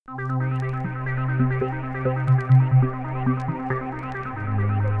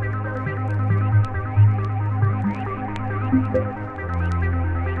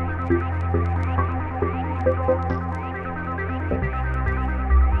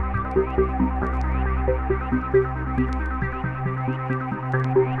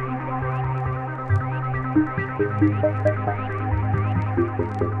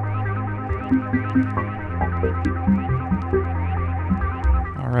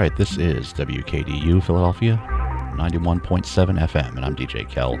All right, this is WKDU Philadelphia, 91.7 FM, and I'm DJ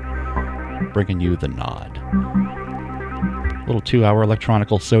Kel, bringing you The Nod. A little 2-hour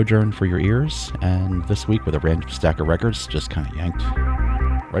electronical sojourn for your ears, and this week with a random stack of records just kind of yanked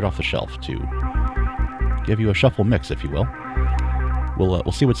right off the shelf to give you a shuffle mix, if you will.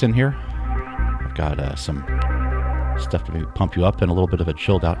 We'll see what's in here. I've got some stuff to maybe pump you up in a little bit of a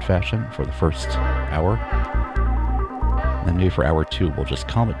chilled out fashion for the first hour. And then maybe for hour 2, we'll just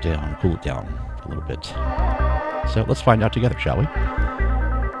calm it down, cool it down a little bit. So let's find out together, shall we?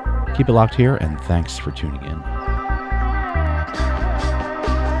 Keep it locked here, and thanks for tuning in.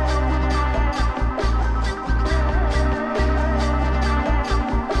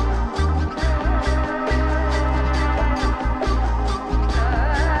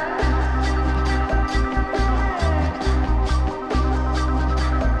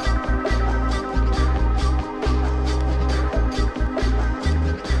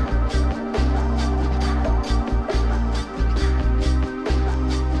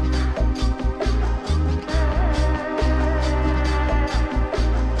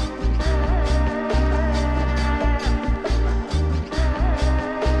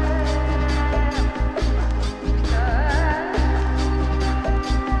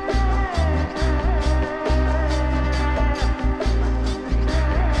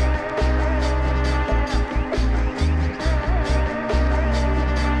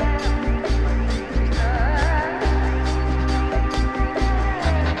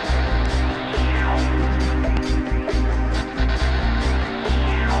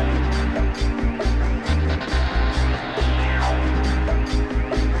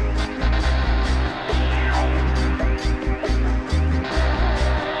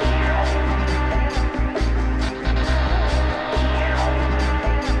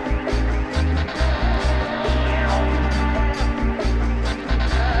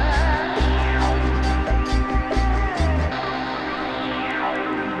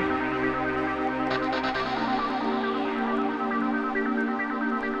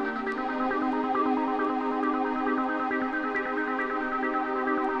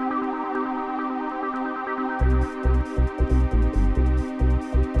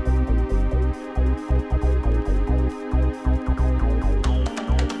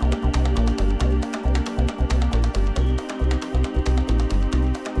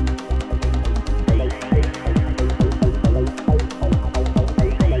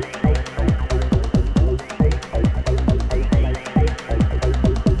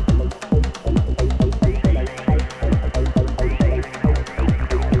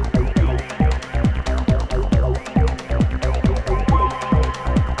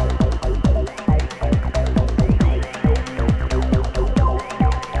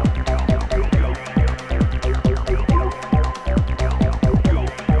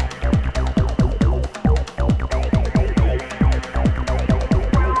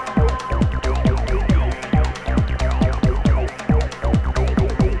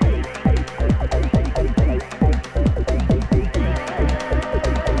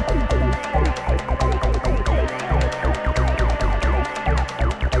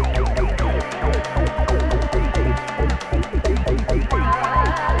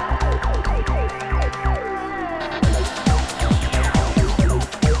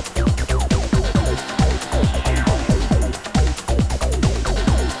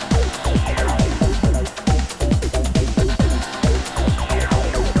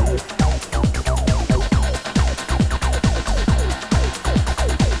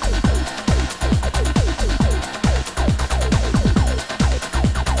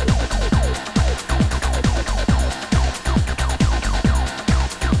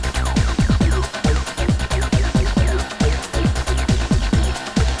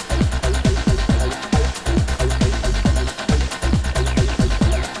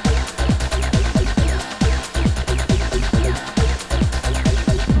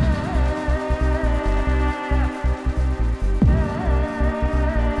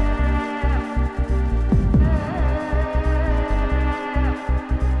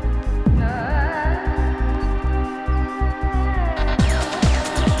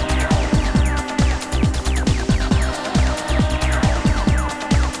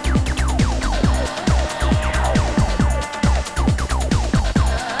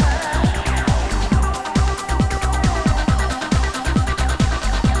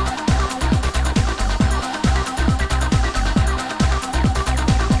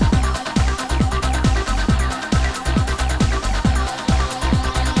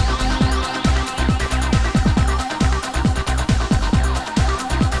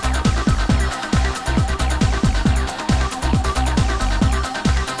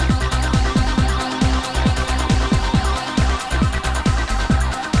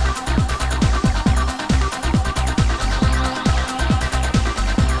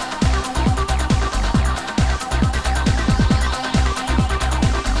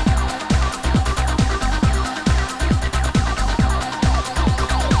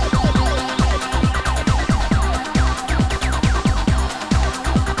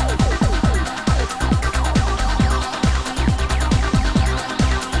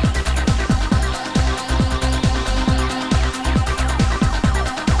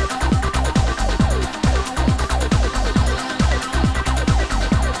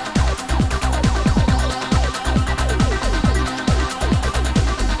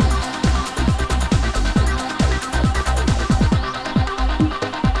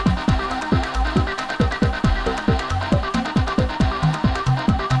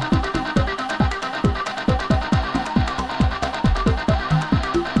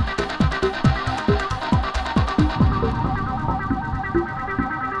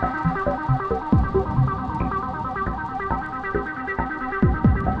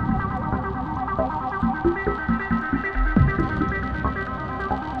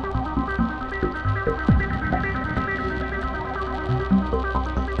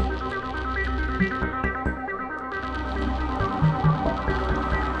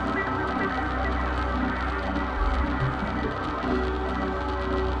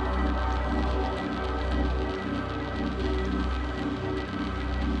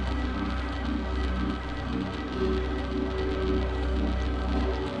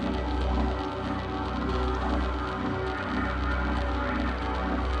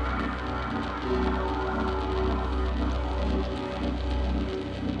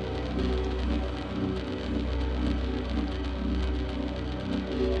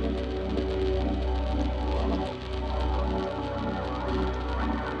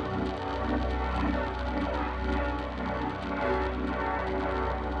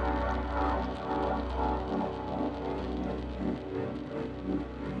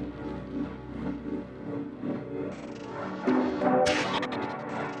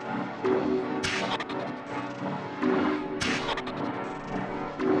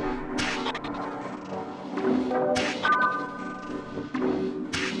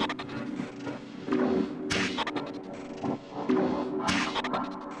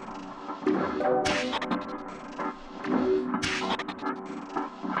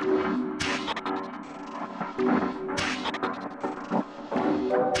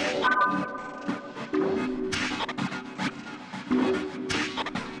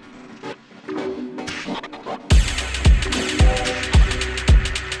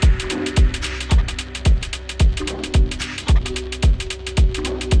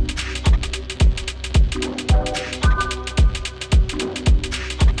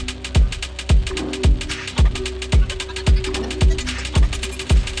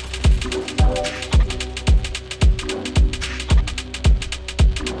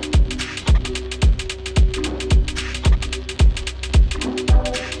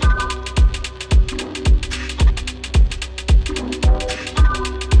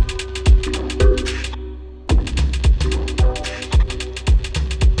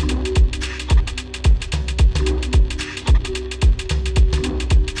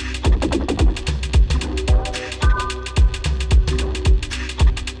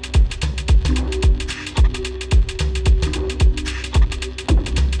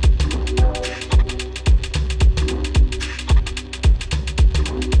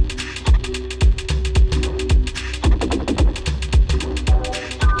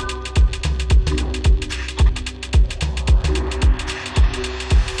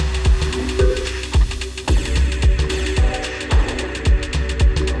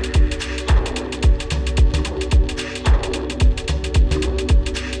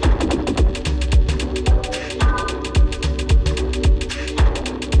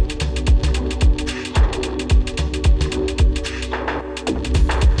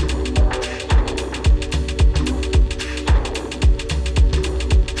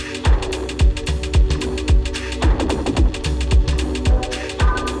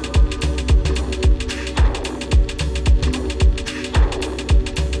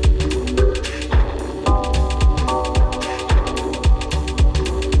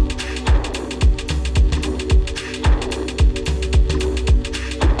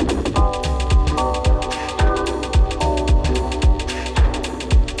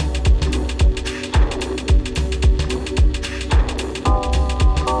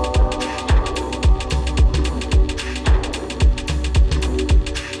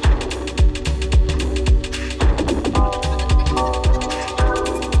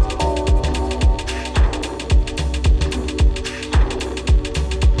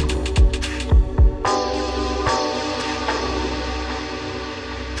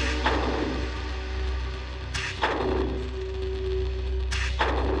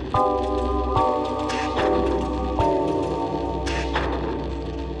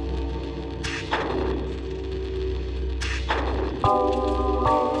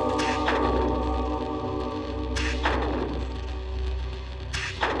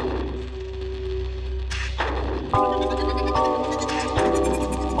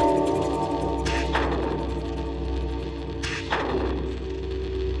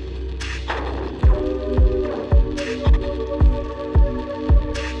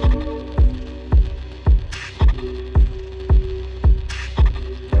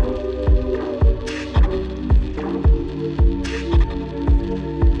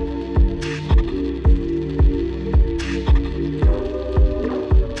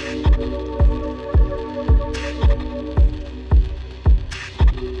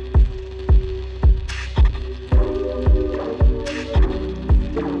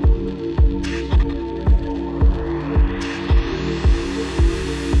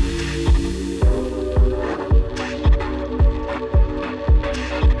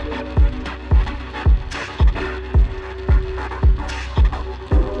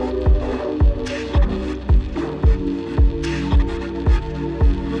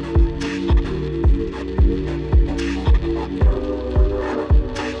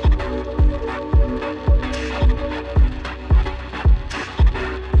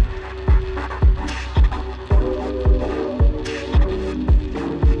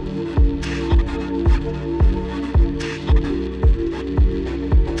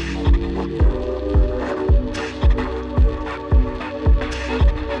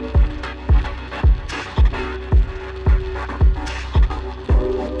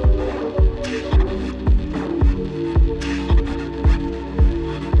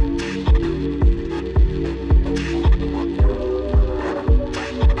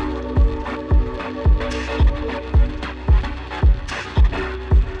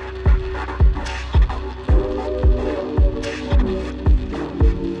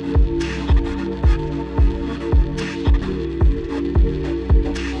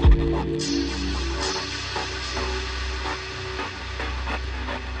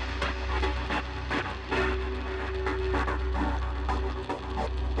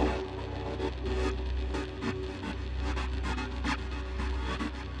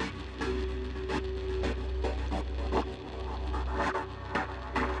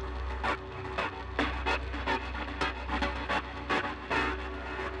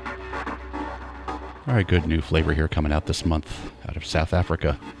 All right, good new flavor here coming out this month out of South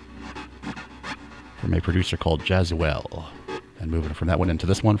Africa from a producer called Jazzuelle. And moving from that one into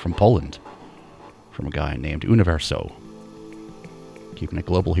this one from Poland from a guy named Universo. Keeping it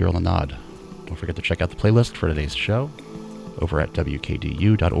global here on the Nod. Don't forget to check out the playlist for today's show over at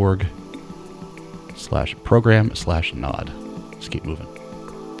wkdu.org/program/nod. Let's keep moving.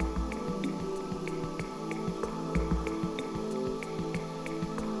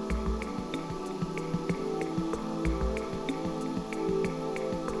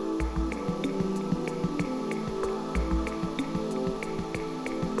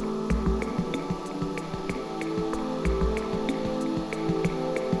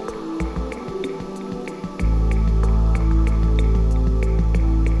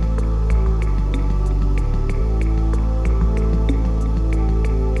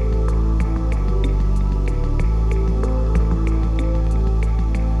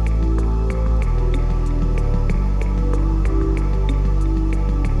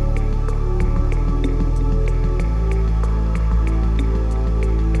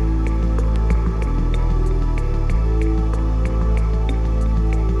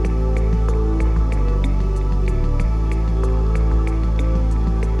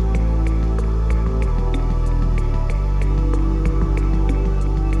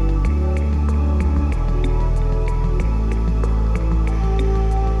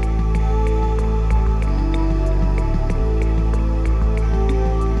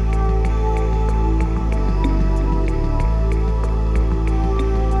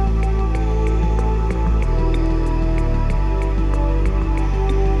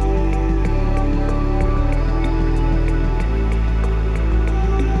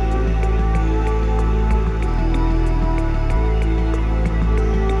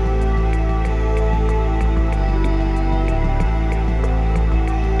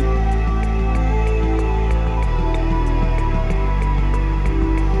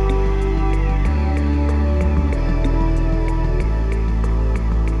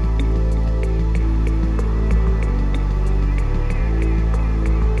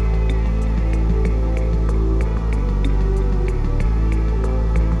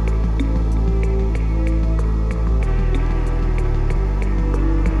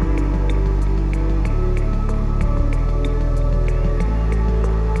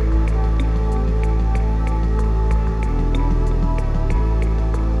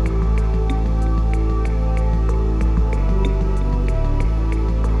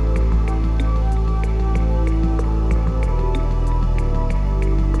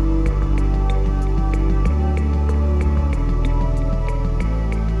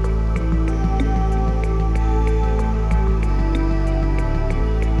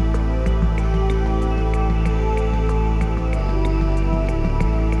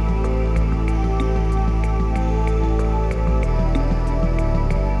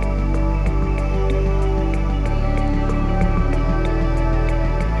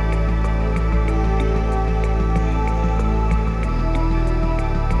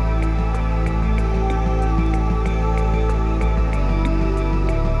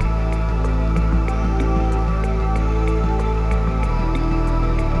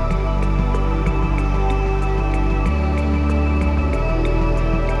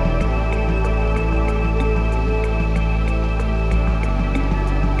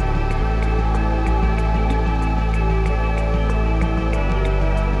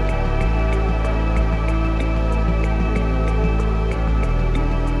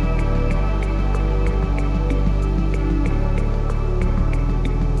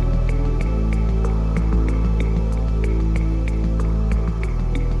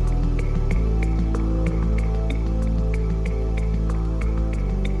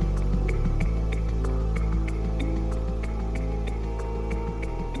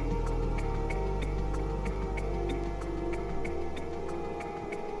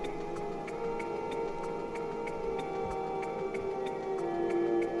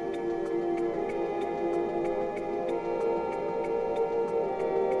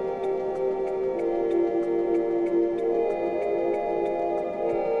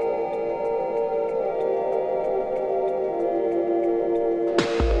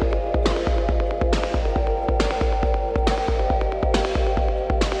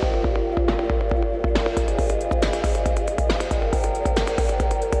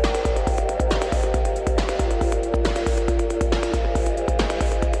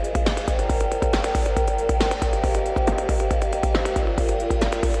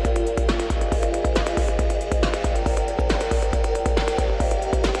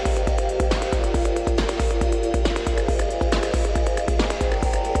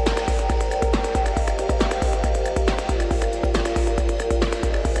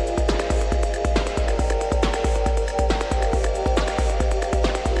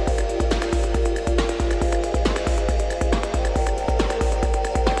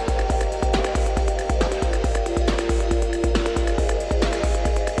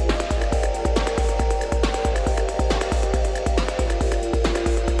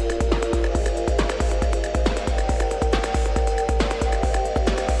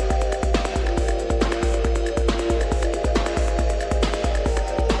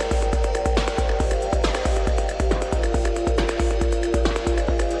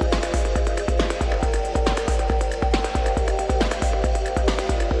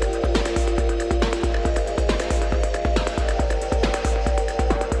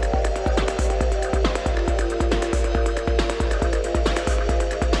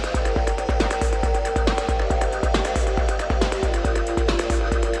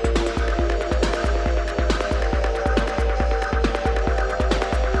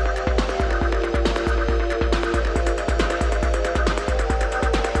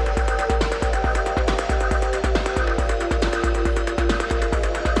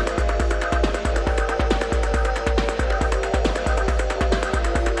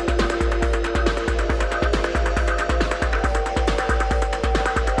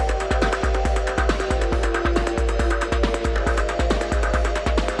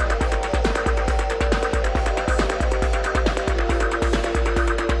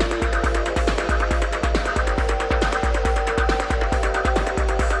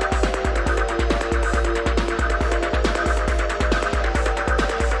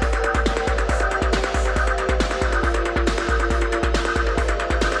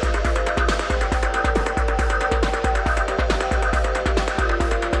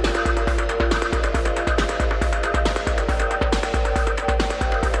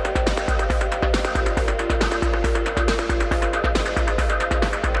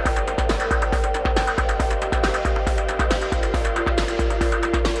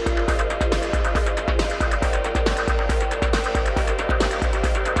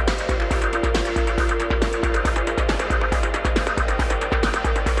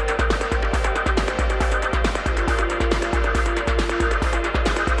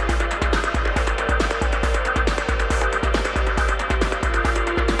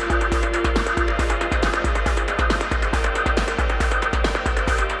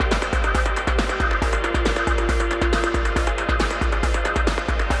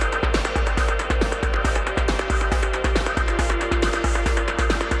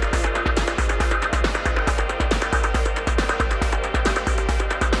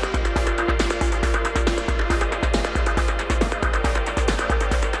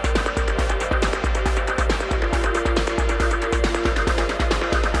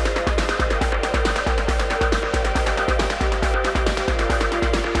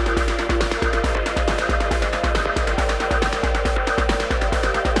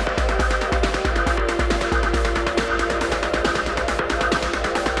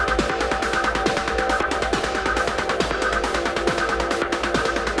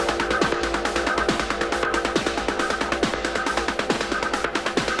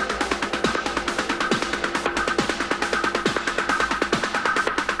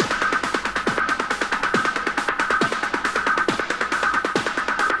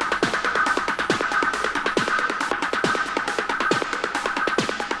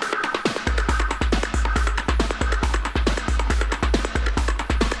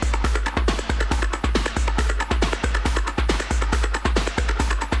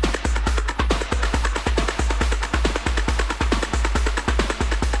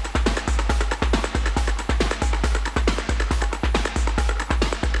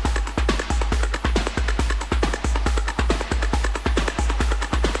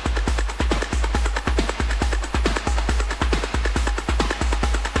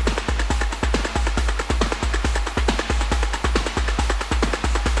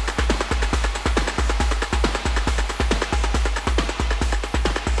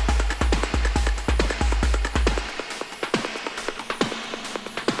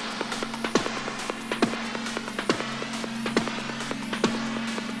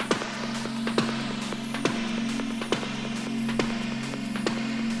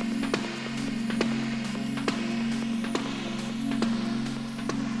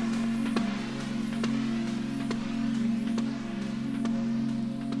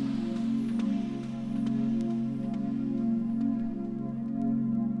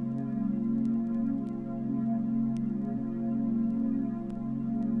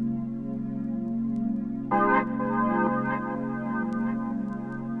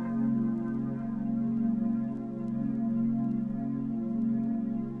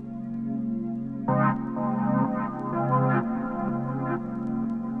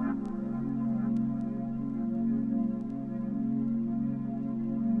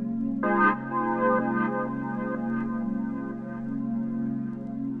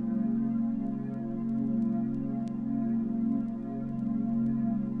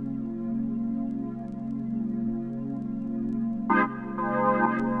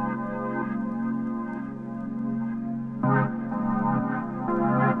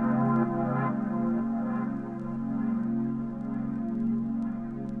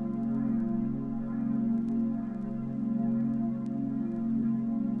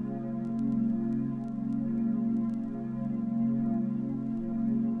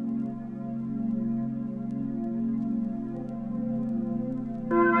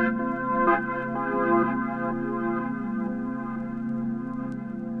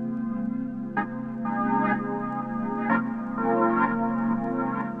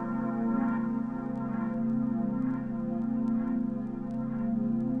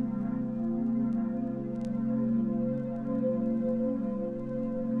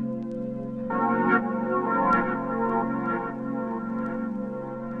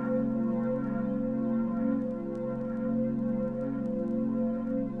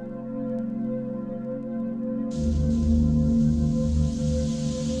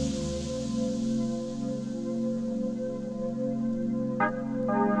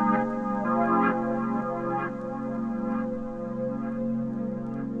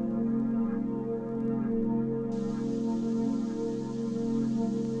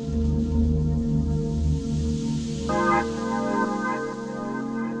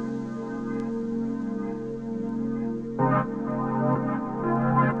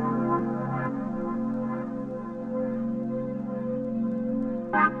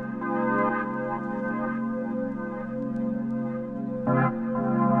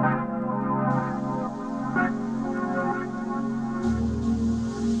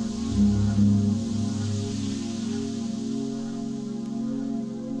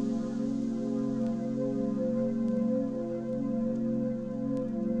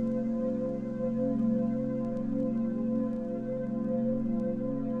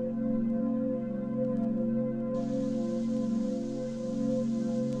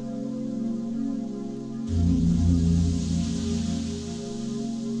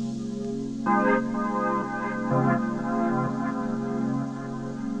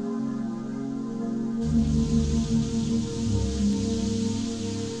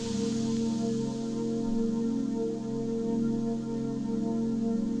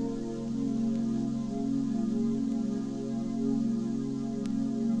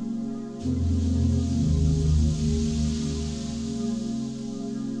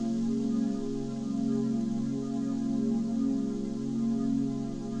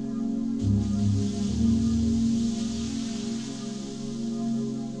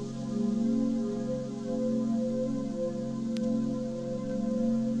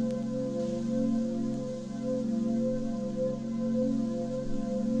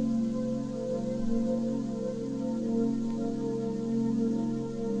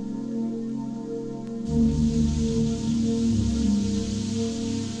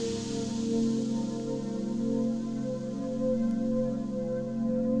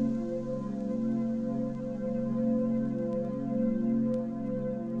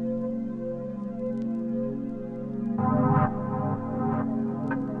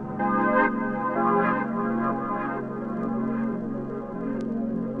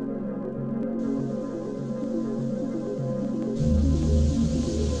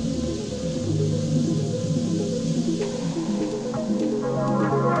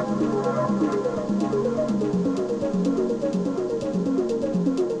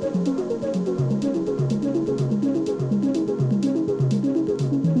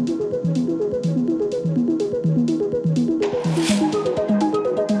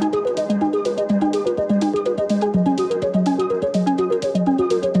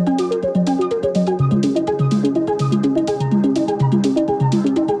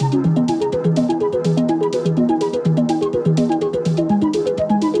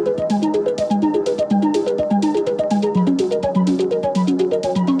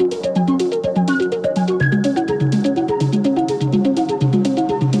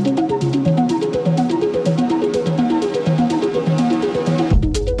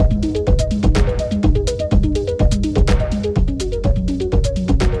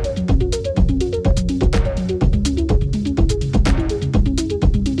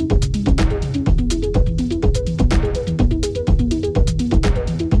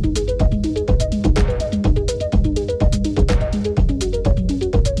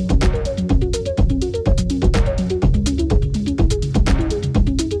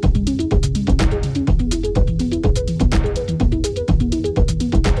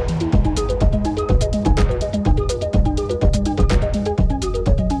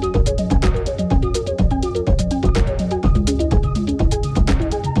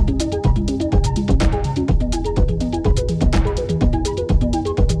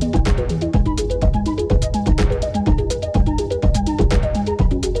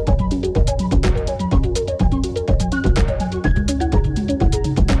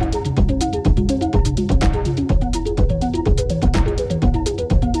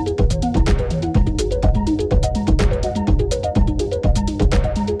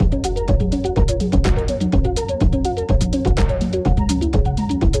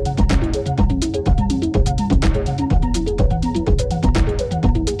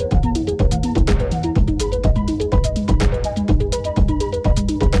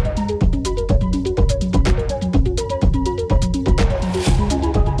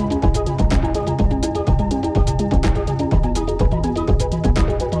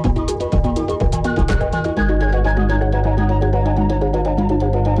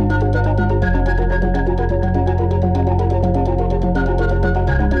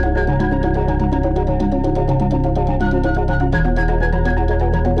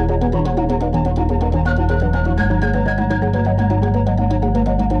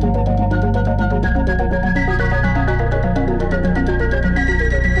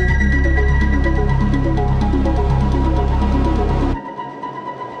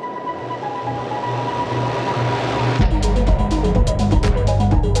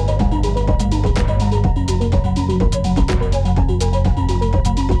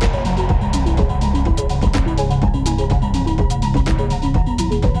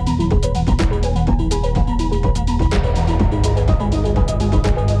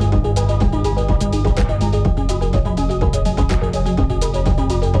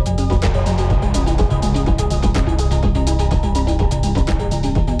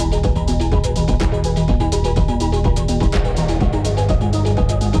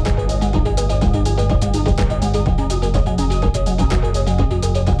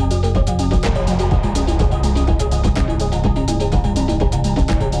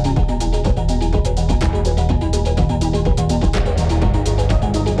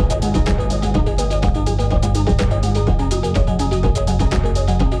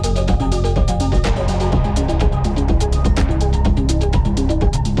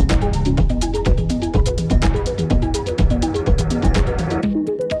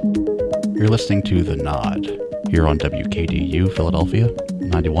 listening to The Nod here on WKDU Philadelphia,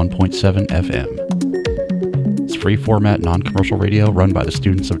 91.7 FM. It's free format, non-commercial radio run by the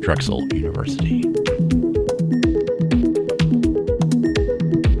students of Drexel University.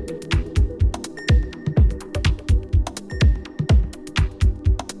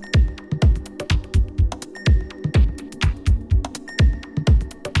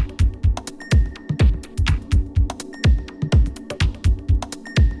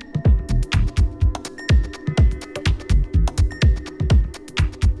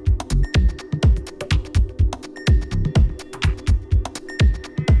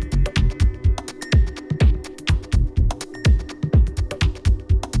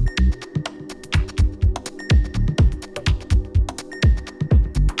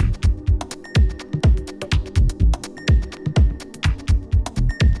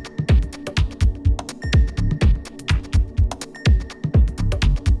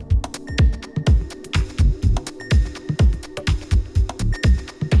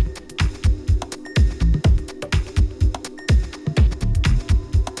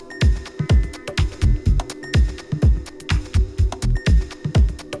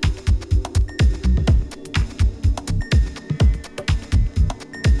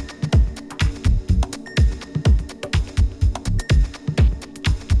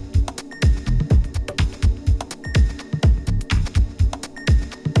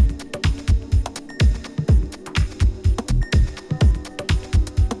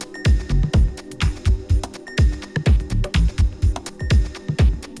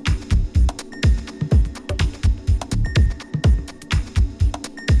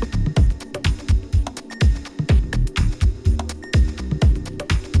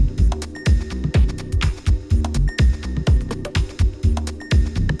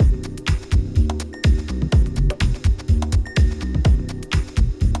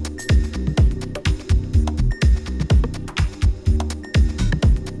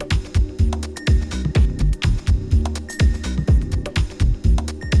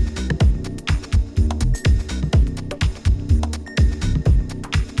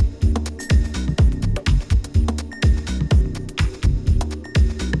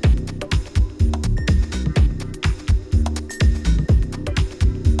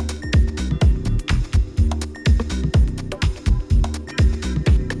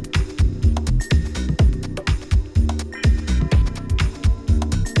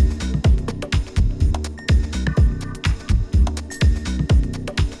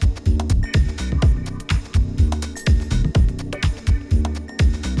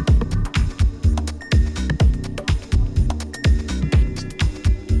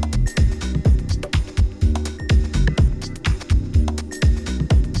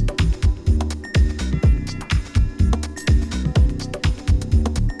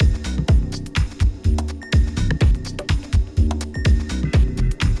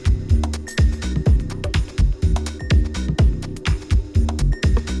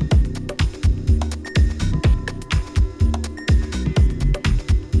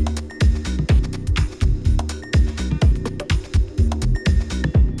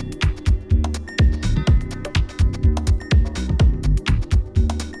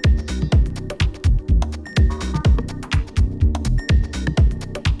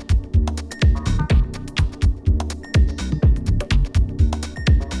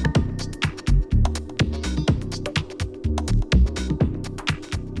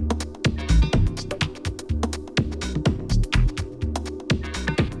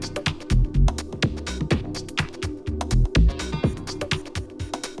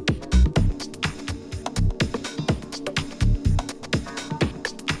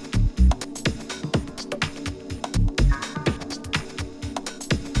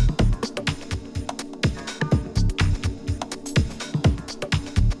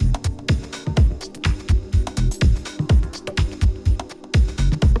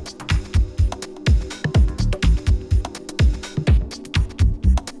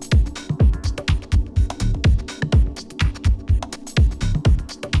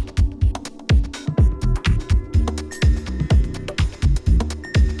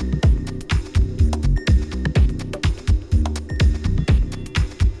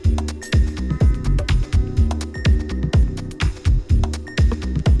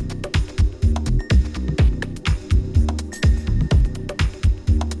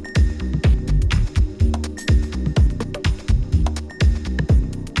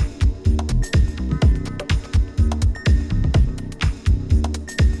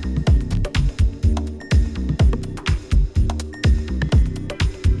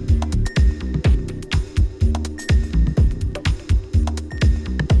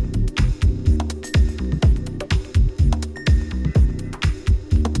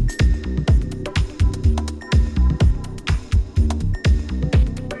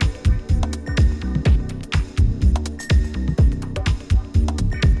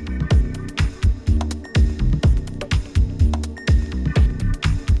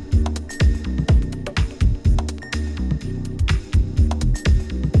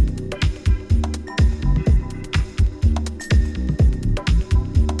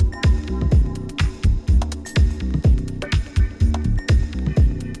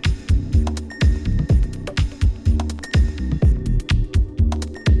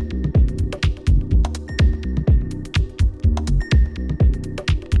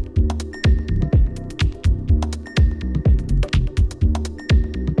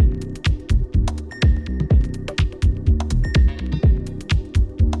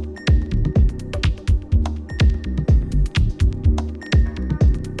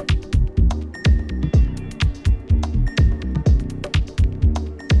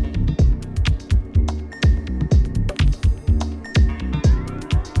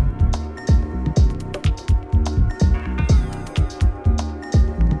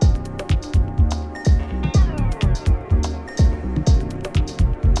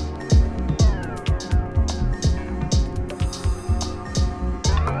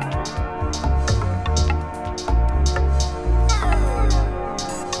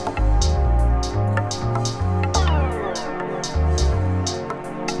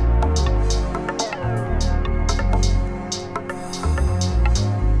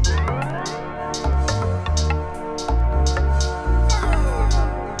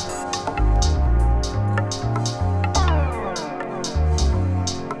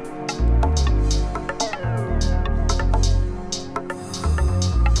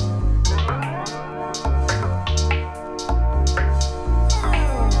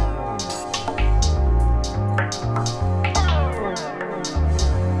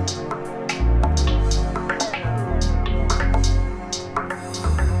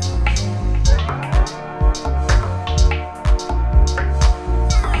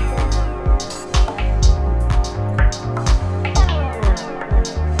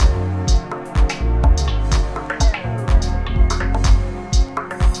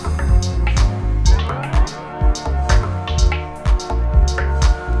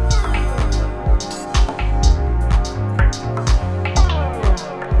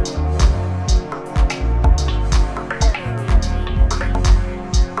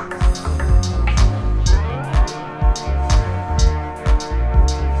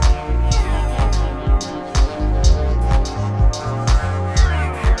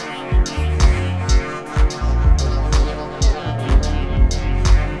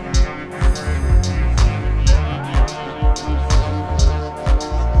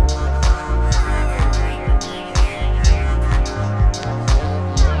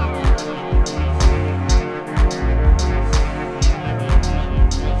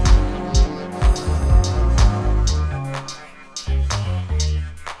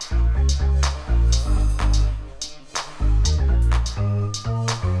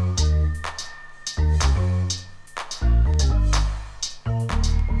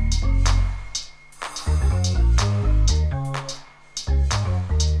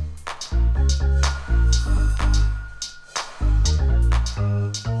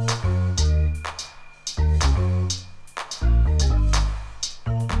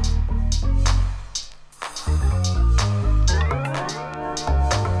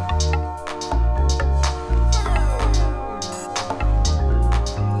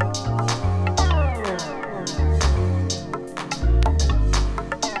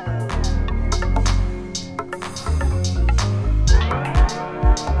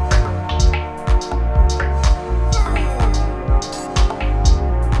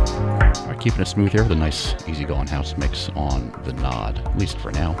 Keeping it smooth here with a nice, easygoing house mix on the Nod, at least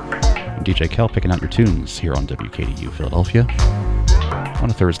for now. I'm DJ Kel picking out your tunes here on WKDU Philadelphia on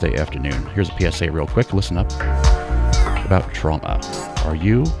a Thursday afternoon. Here's a PSA real quick. Listen up about trauma. Are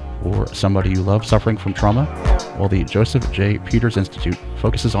you or somebody you love suffering from trauma? Well, the Joseph J. Peters Institute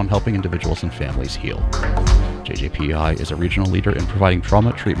focuses on helping individuals and families heal. JJPI is a regional leader in providing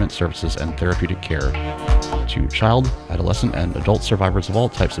trauma treatment services and therapeutic care to child, adolescent, and adult survivors of all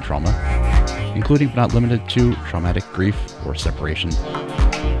types of trauma, including but not limited to traumatic grief or separation,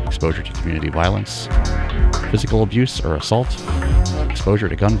 exposure to community violence, physical abuse or assault, exposure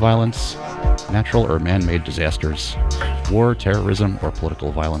to gun violence, natural or man-made disasters, war, terrorism, or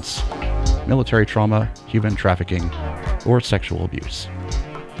political violence, military trauma, human trafficking, or sexual abuse.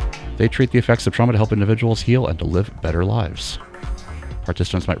 They treat the effects of trauma to help individuals heal and to live better lives.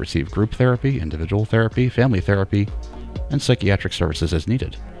 Participants might receive group therapy, individual therapy, family therapy, and psychiatric services as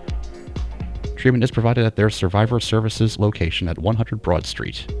needed. Treatment is provided at their Survivor Services location at 100 Broad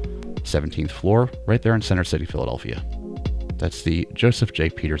Street, 17th floor, right there in Center City, Philadelphia. That's the Joseph J.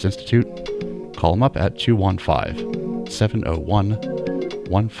 Peters Institute. Call them up at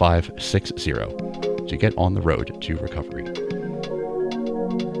 215-701-1560 to get on the road to recovery.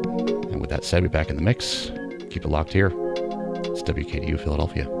 And with that said, we're back in the mix. Keep it locked here. It's WKDU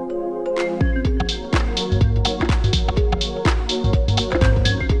Philadelphia.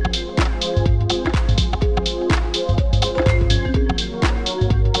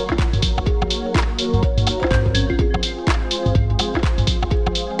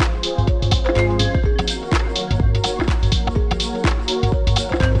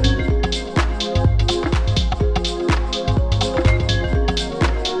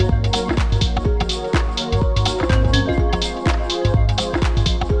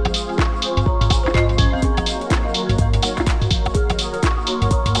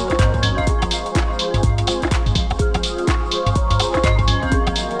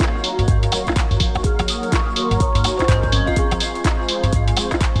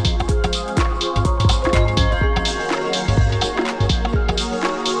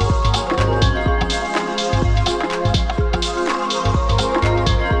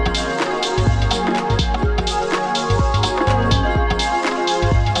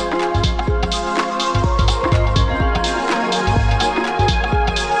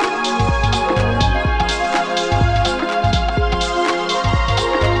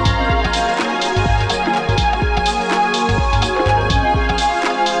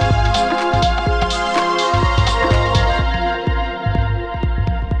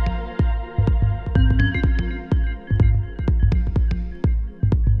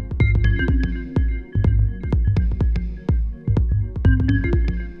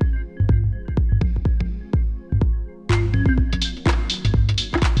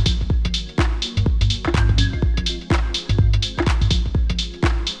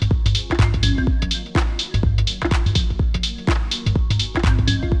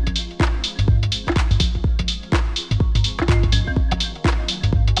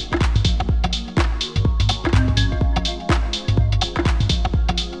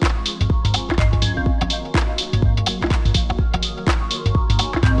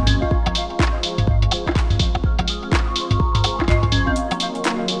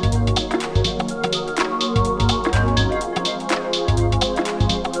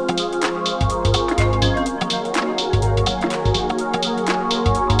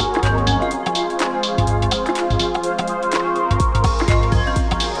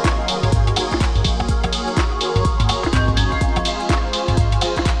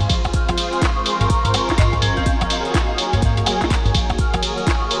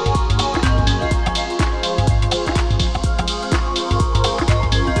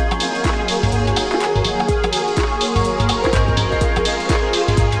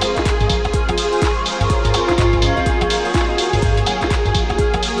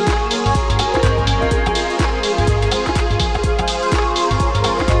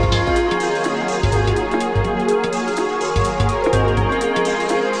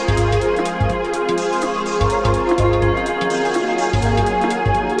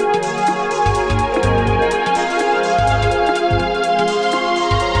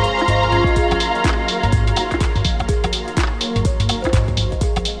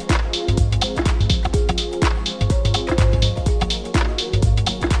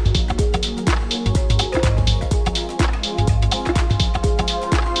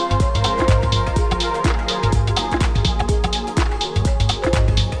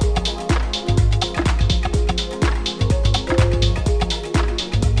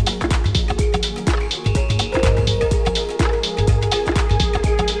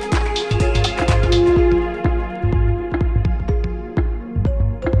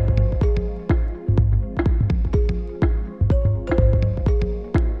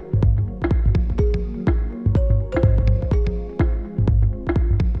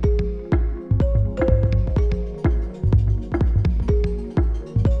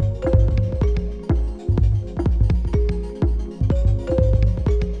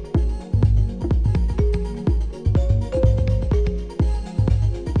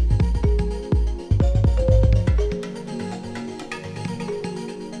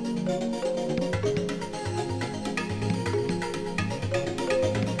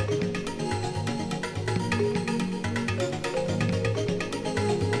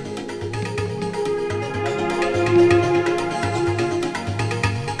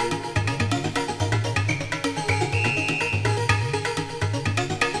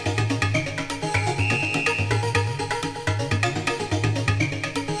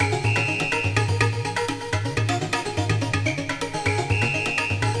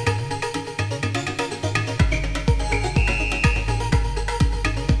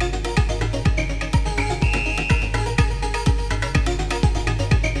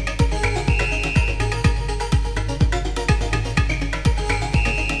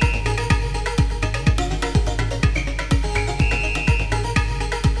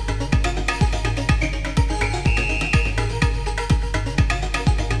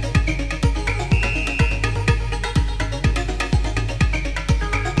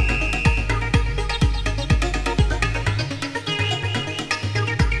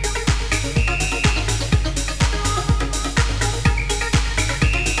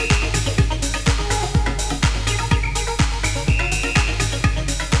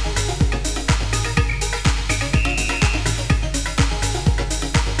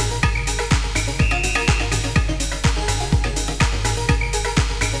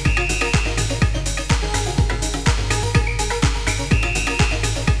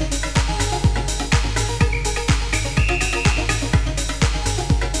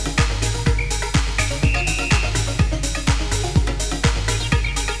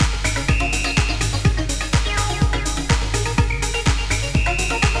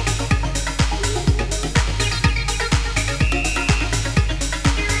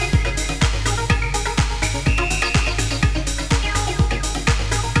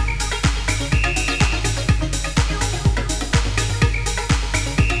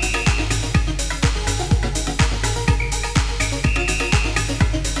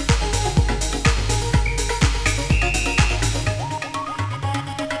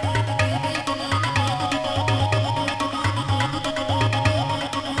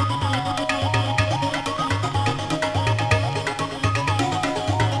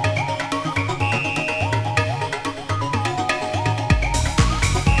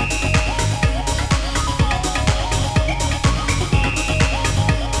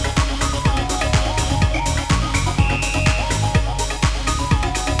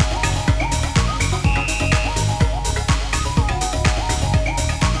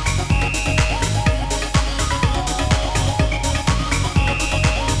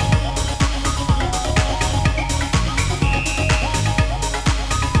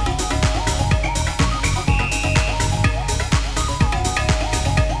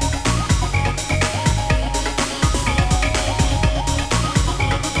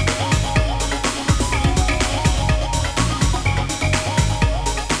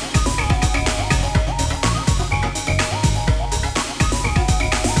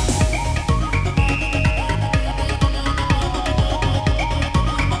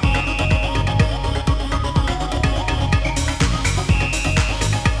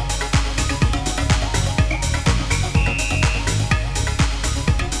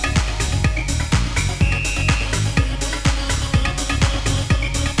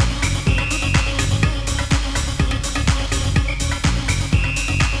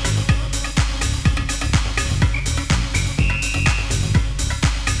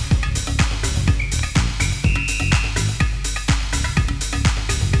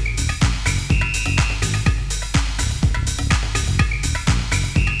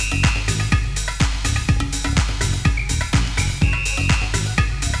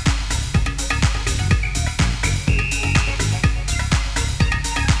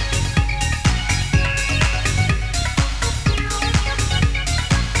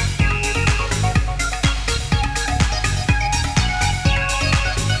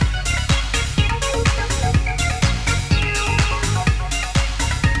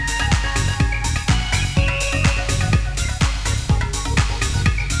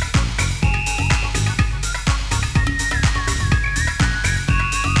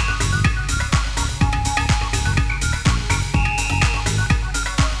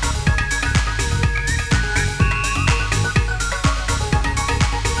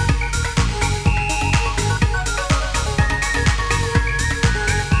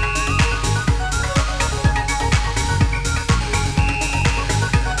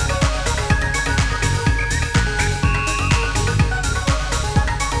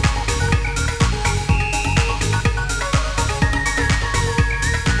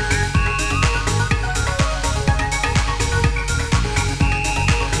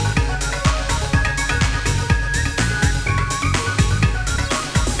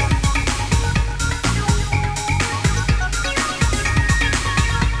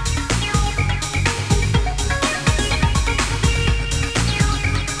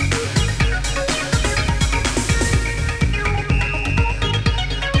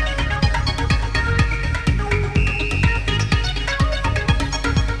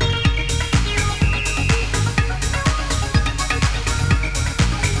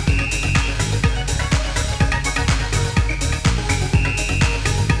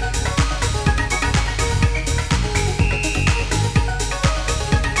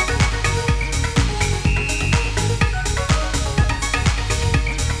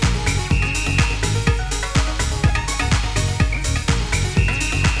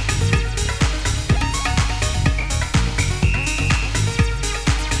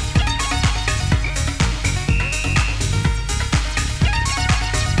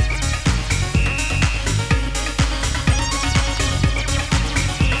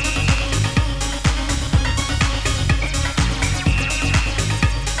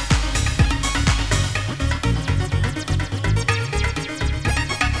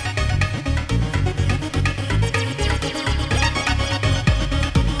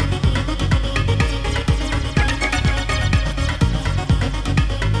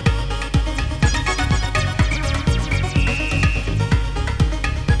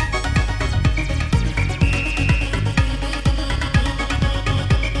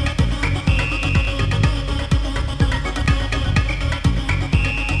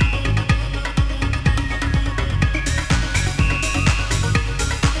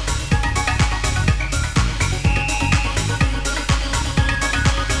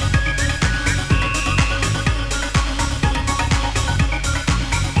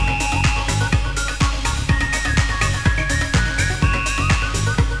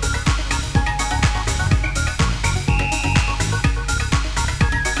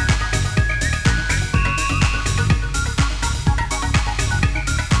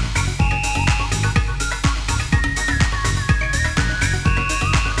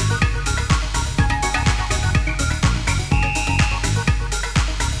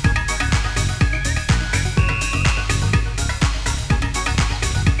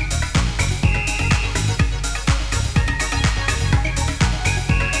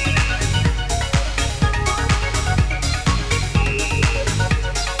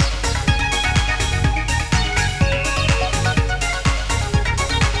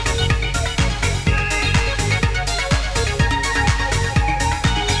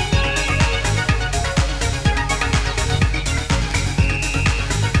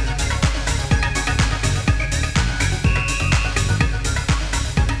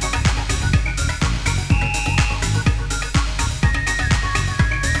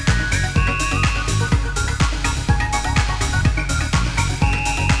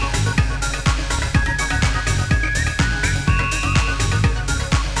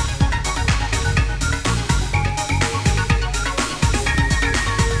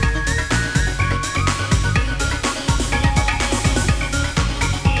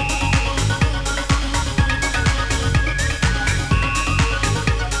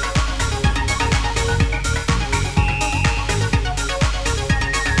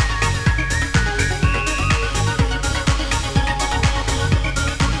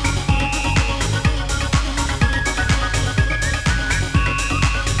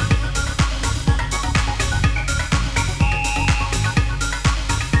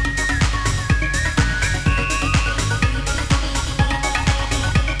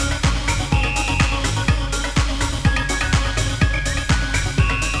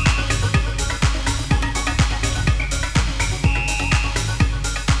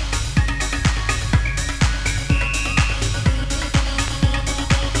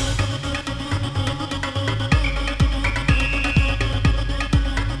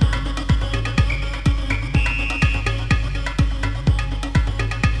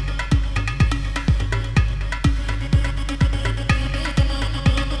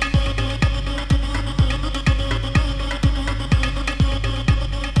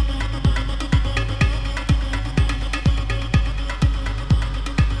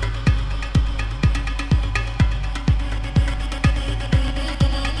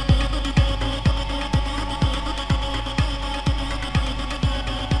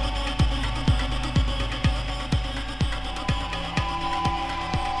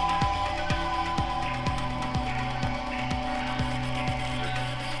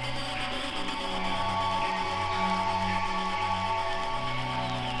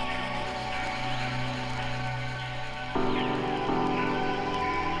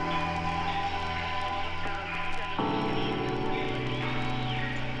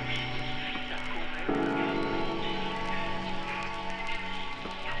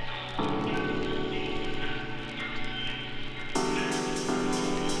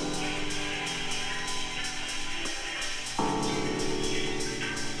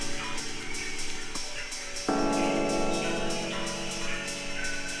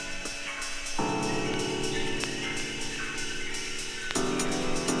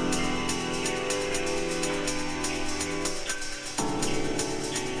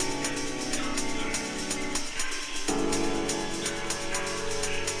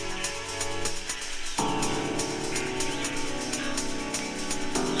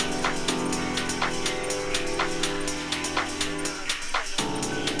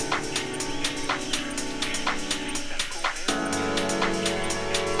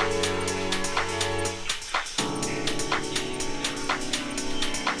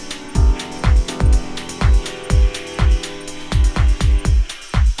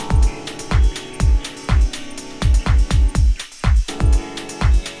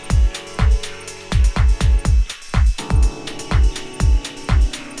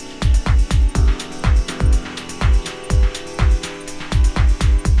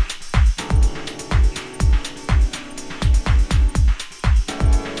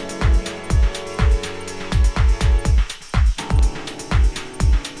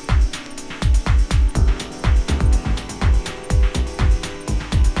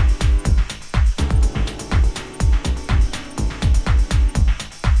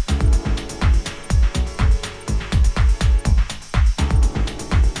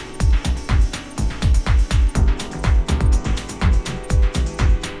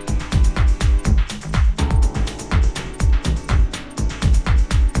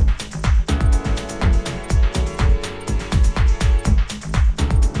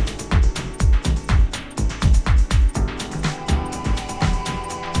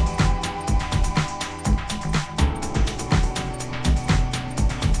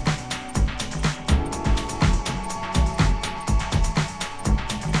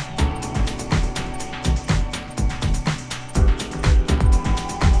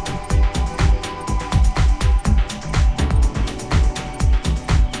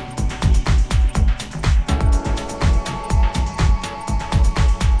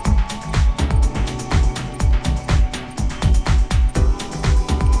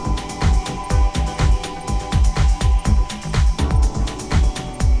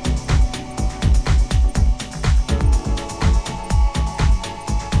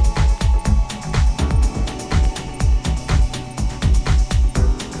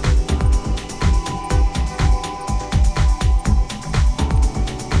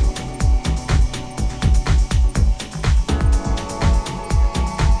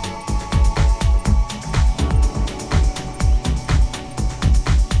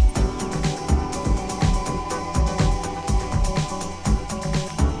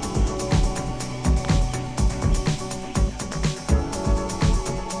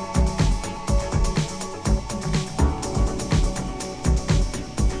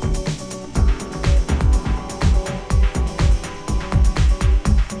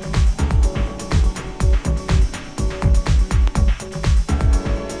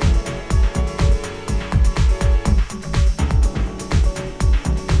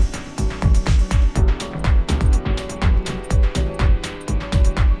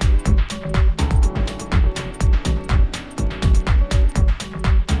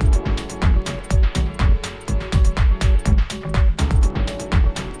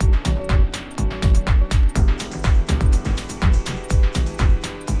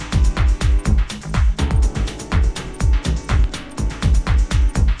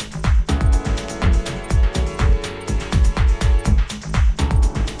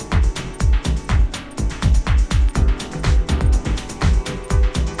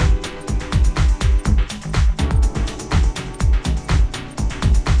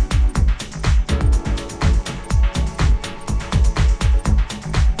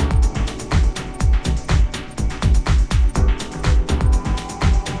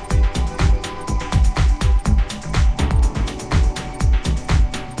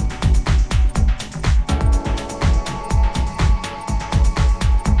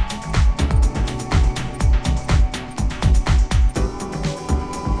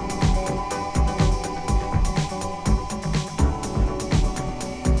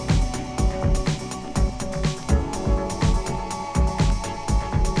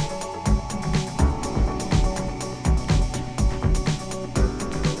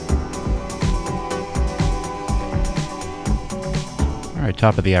 right,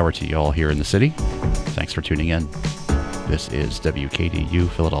 top of the hour to you all here in the city. Thanks for tuning in. This is WKDU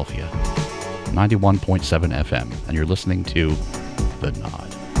Philadelphia, 91.7 FM, and you're listening to The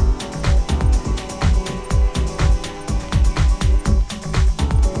Nod.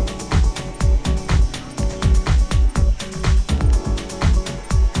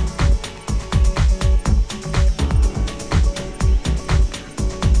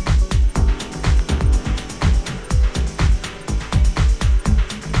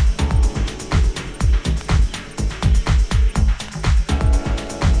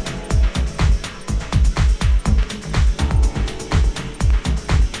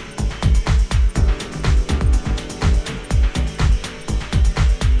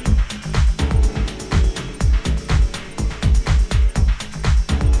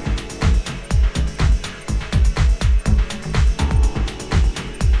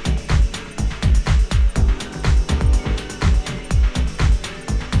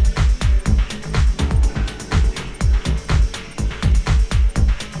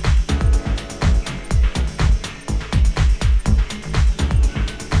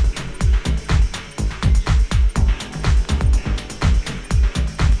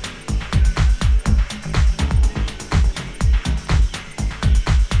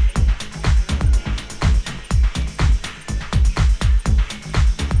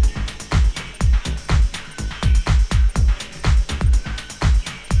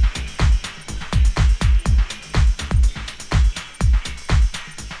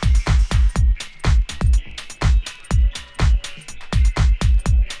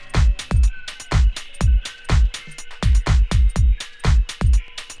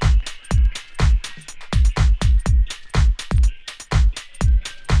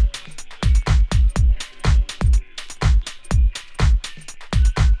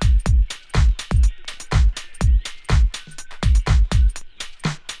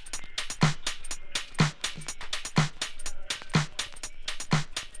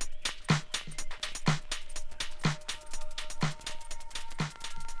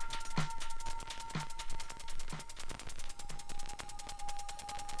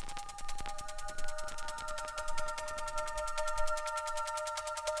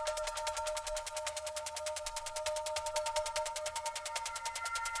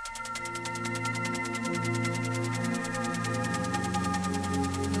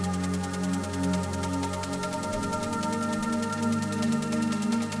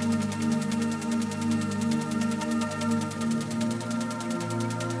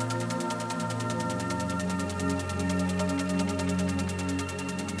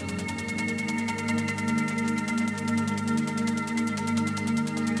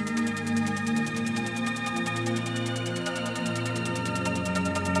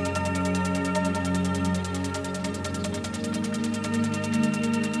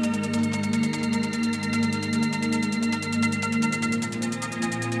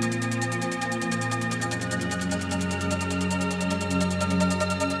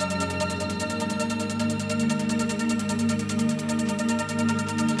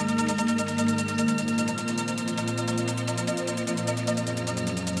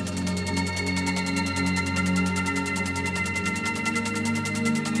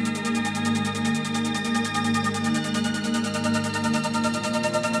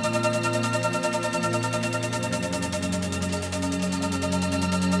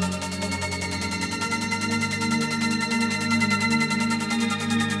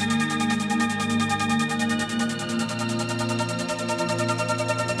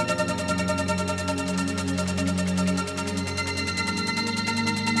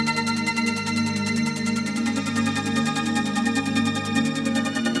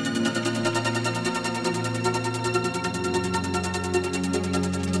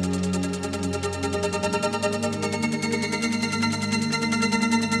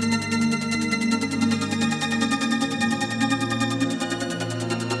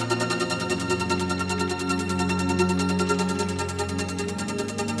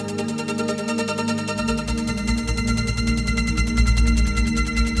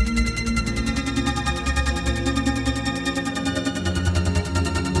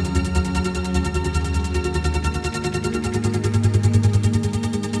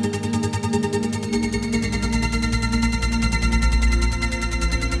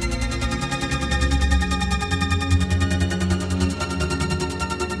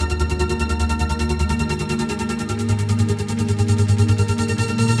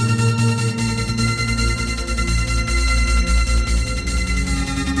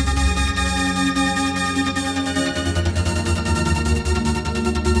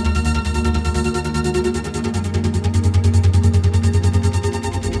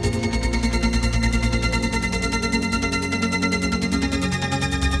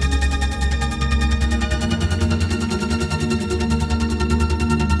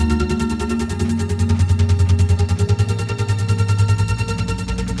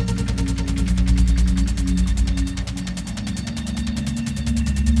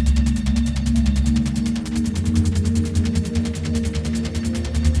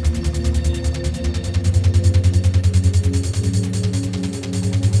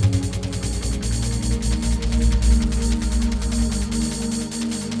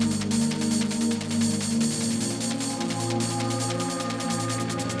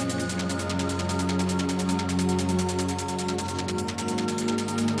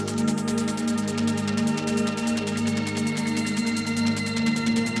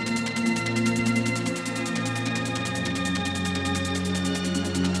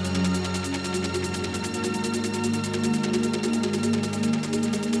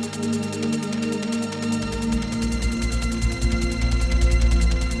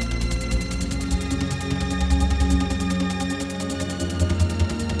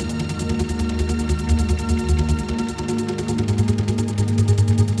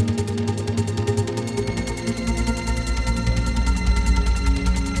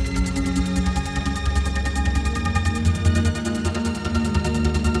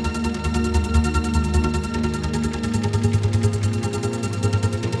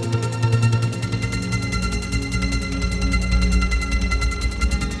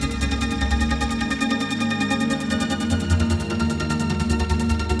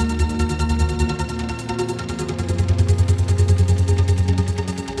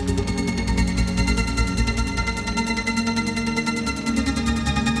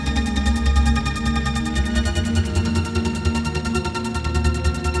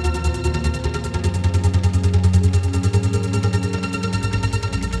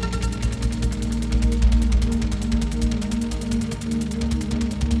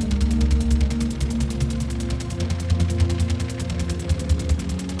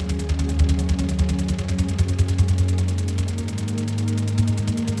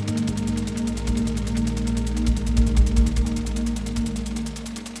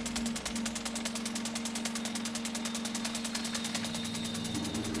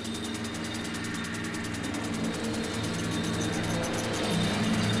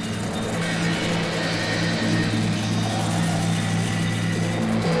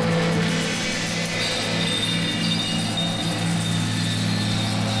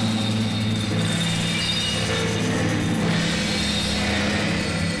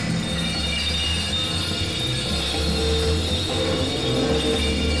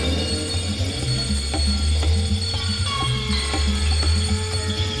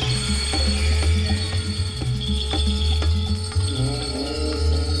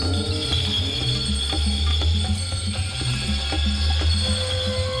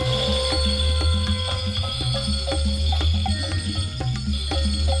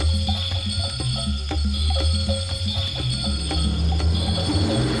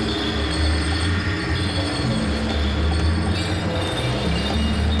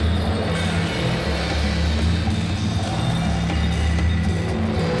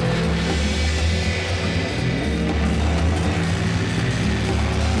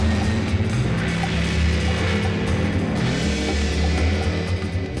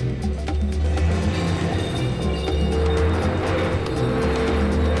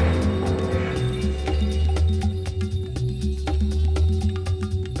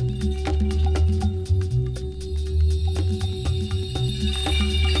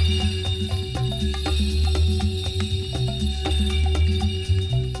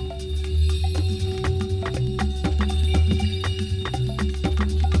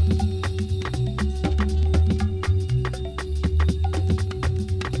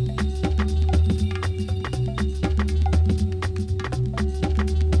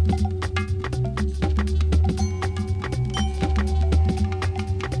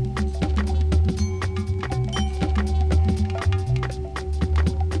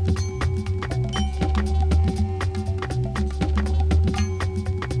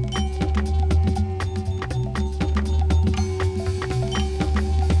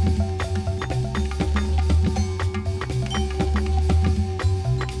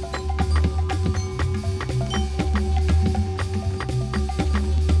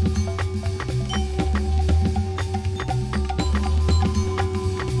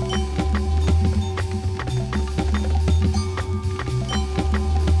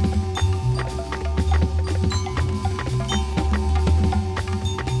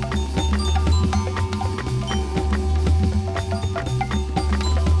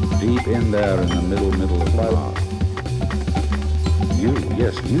 Deep in there in the middle of my heart. You,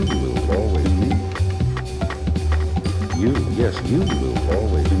 yes, you will always be me. You, yes, you will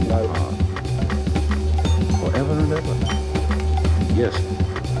always be my heart. Forever and ever. Yes.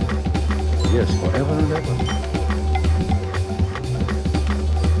 Yes, forever and ever.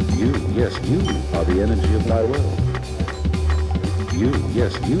 You, yes, you are the energy of my world. You,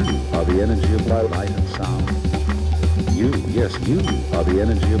 yes, you are the energy of my light and sound. You, yes, you are the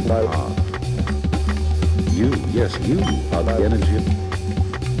energy of my heart. You, yes, you are the energy of...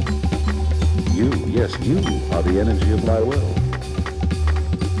 You, yes, you are the energy of my world.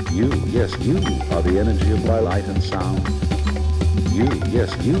 You, yes, you are the energy of my light and sound. You,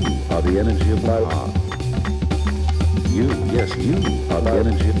 yes, you are the energy of my heart. You, yes, you are the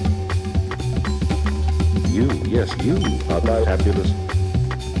energy of... You, yes, you are my fabulous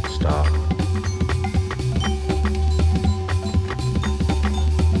star.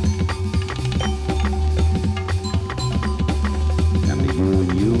 And the you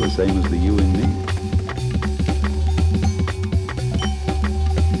in you the same as the you in me.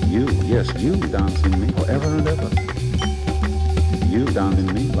 You, yes, you dance in me forever and ever. You dance in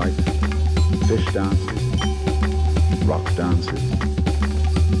me like fish dances, rock dances,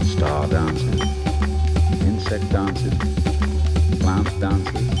 star dances, insect dances, plant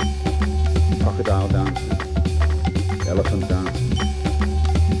dances, crocodile dances, elephant dances.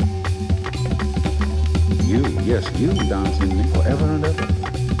 You, yes, you dance in me forever and ever.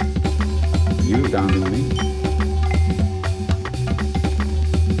 You dance in me.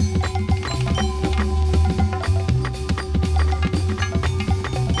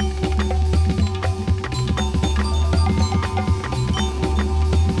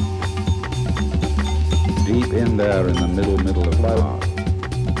 Deep in there in the middle of my heart.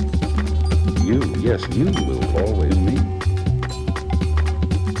 You, yes, you will always be me.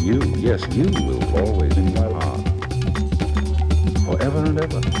 You, yes, you will always in my heart. Forever and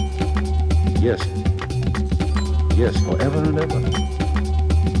ever. Yes. Yes, forever and ever.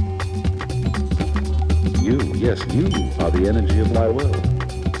 You, yes, you are the energy of my world.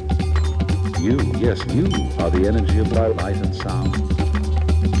 You, yes, you are the energy of my light and sound.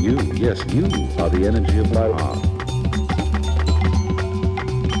 You, yes, you are the energy of my heart.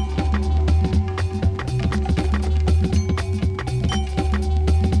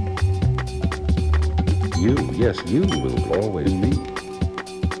 You, yes, you will always be me.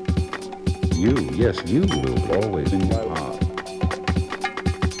 You, yes, you will always be my heart.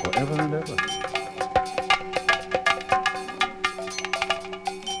 Forever and ever.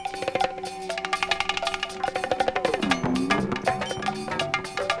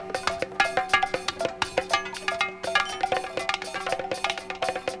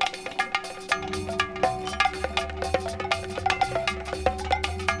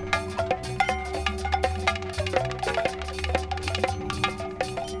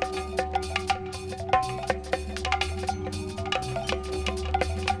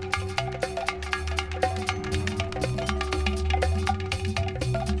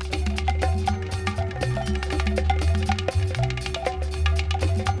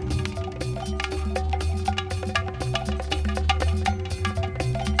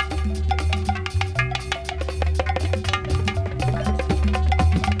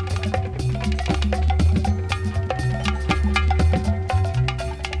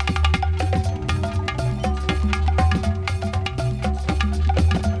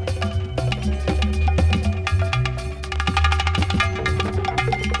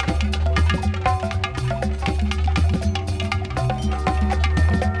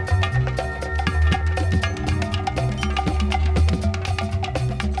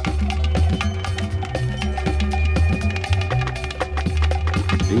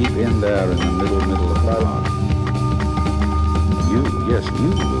 Deep in there in the middle of my heart. You, yes, you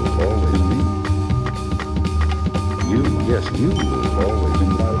will always be me. You, yes, you will always in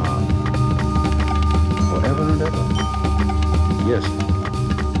my heart. Forever and ever. Yes.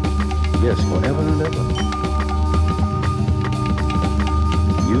 Yes, forever and ever.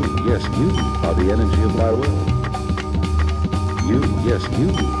 You, yes, you are the energy of my world. You, yes, you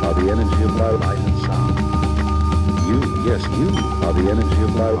are the energy of my light and sound. You, yes, you are the energy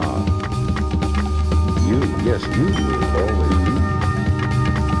of my heart. You, yes, you will always be.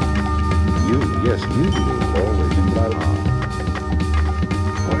 You, yes, you will always in my heart.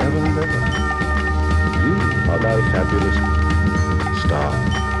 Forever and ever. You are my fabulous star.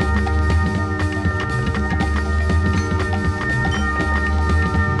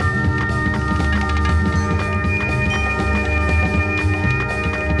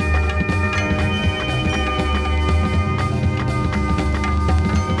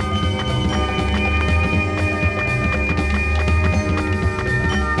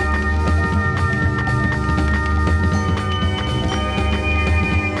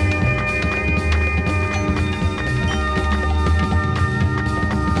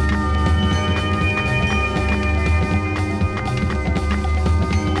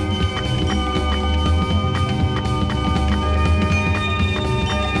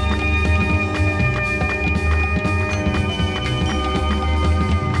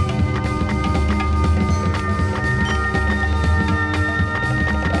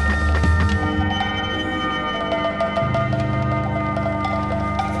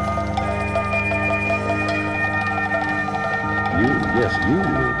 yes, you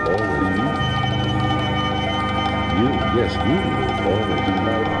will always be. You, yes, you will always be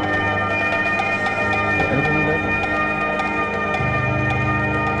my life. Forever and ever.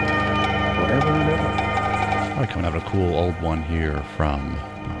 Forever and ever. All right, coming out of a cool old one here from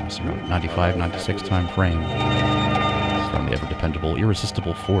 95, 96 time frame. It's from the ever-dependable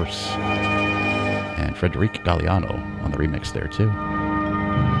Irresistible Force. And Frederic Galliano on the remix there, too.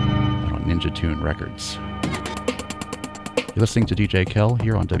 And on Ninja Tune Records. You're listening to DJ Kel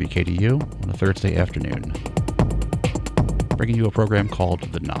here on WKDU on a Thursday afternoon. Bringing you a program called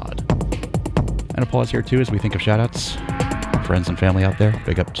The Nod. And a pause here, too, as we think of shout-outs. Friends and family out there.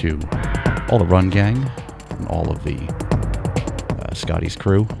 Big up to all the Run Gang and all of the Scotty's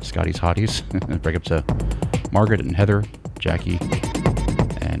crew, Scotty's hotties. Big up to Margaret and Heather, Jackie,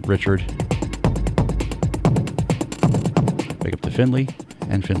 and Richard. Big up to Finley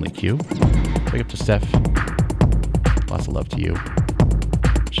and Finley Q. Big up to Steph. Lots of love to you.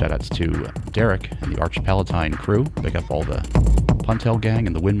 Shoutouts to Derek and the Arch Palatine crew. Big up all the Puntel gang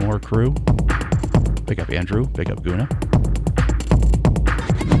and the Winmore crew. Big up Andrew. Big up Guna.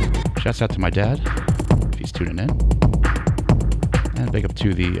 Shouts out to my dad, if he's tuning in. And big up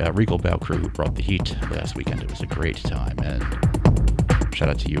to the Regal Bow crew who brought the heat last weekend. It was a great time. And shout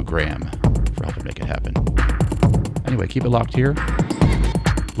out to you, Graham, for helping make it happen. Anyway, keep it locked here.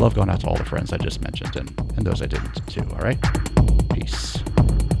 Love going out to all the friends I just mentioned and those I didn't too, all right? Peace.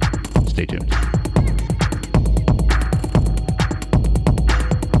 Stay tuned.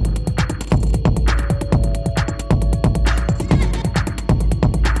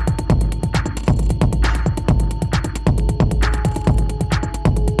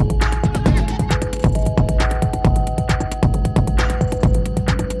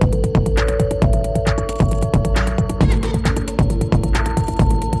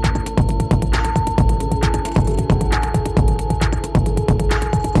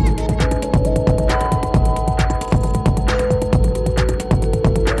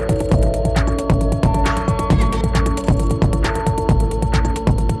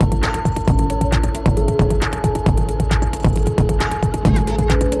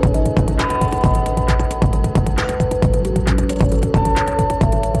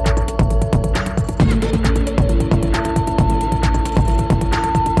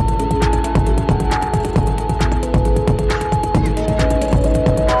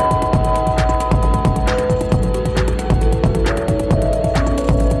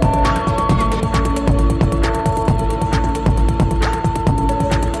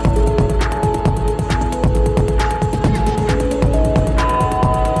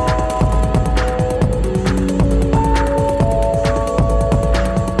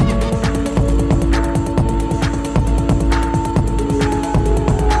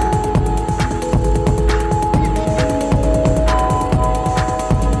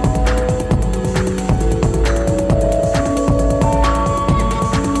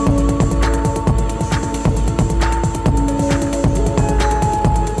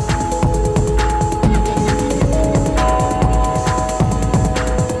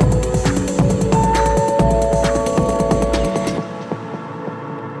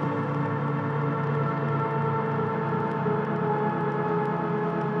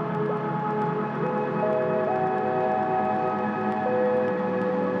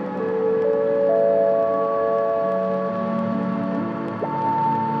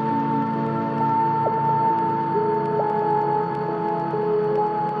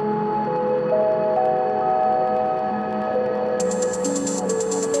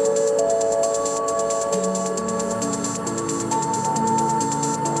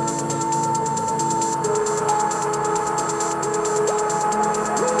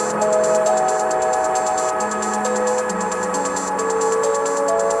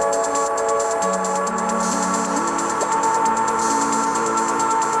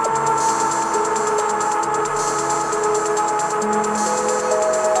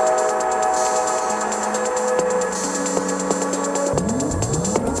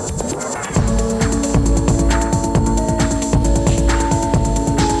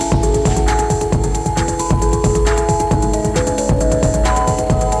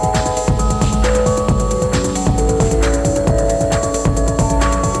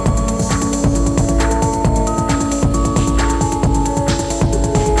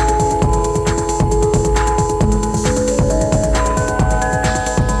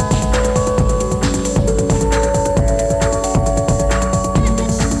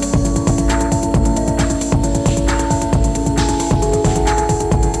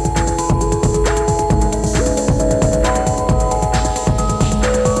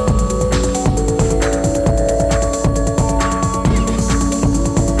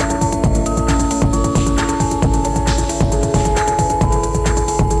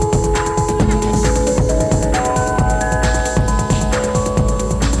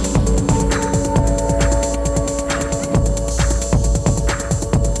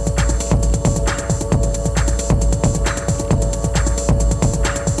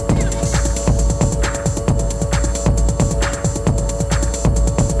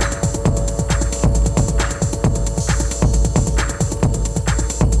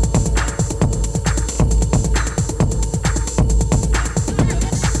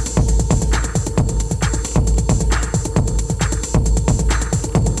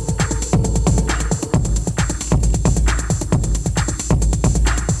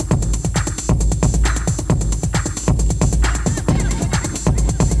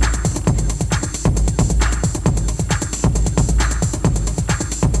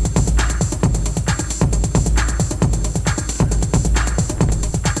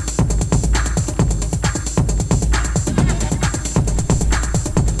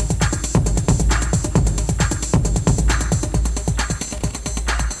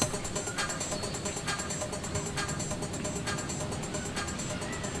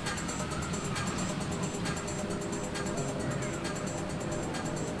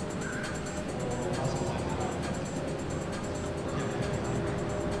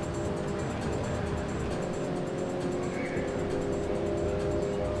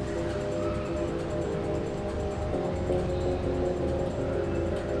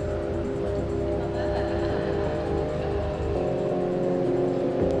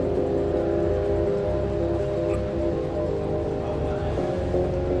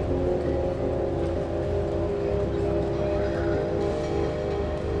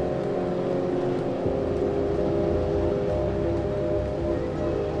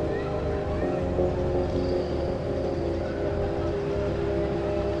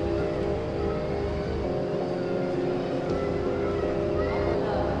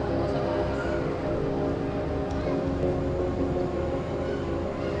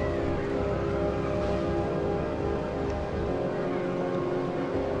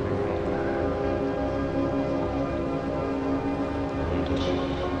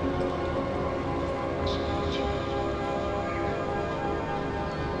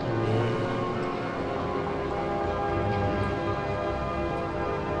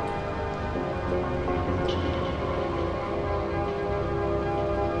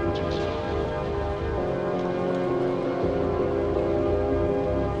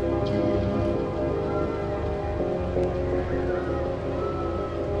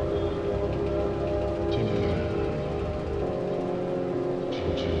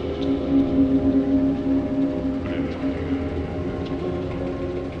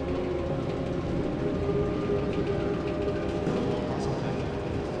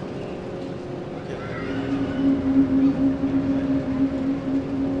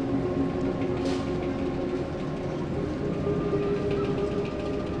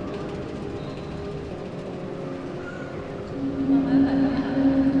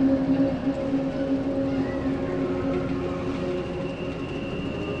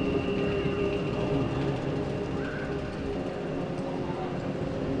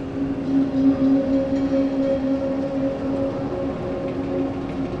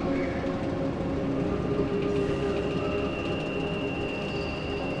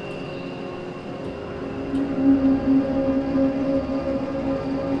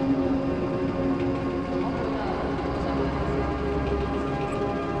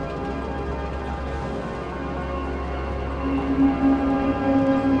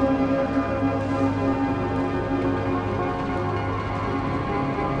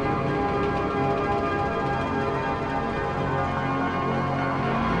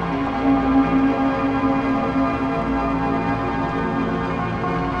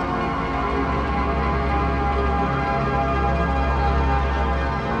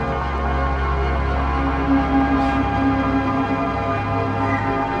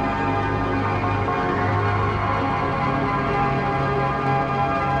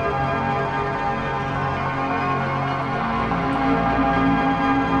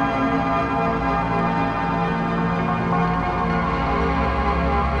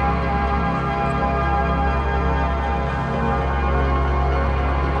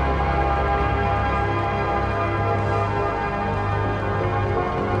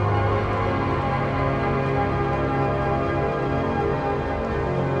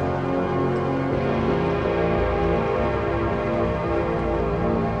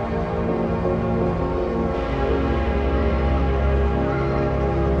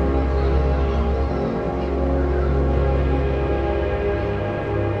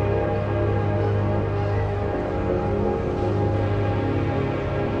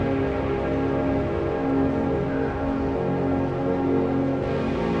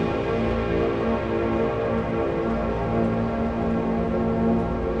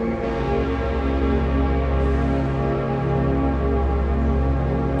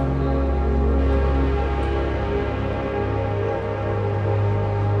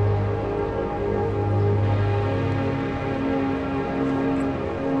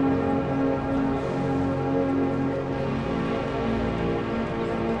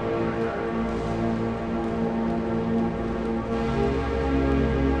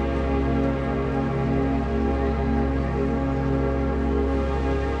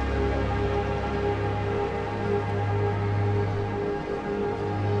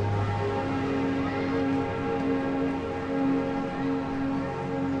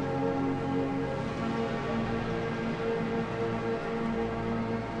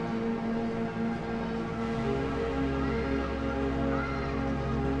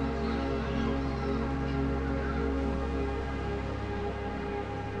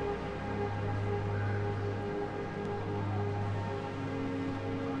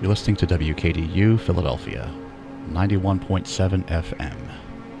 You're listening to WKDU Philadelphia, 91.7 FM.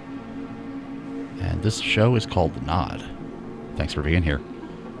 And this show is called The Nod. Thanks for being here.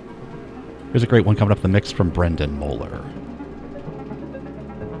 Here's a great one coming up in the mix from Brendan Moeller.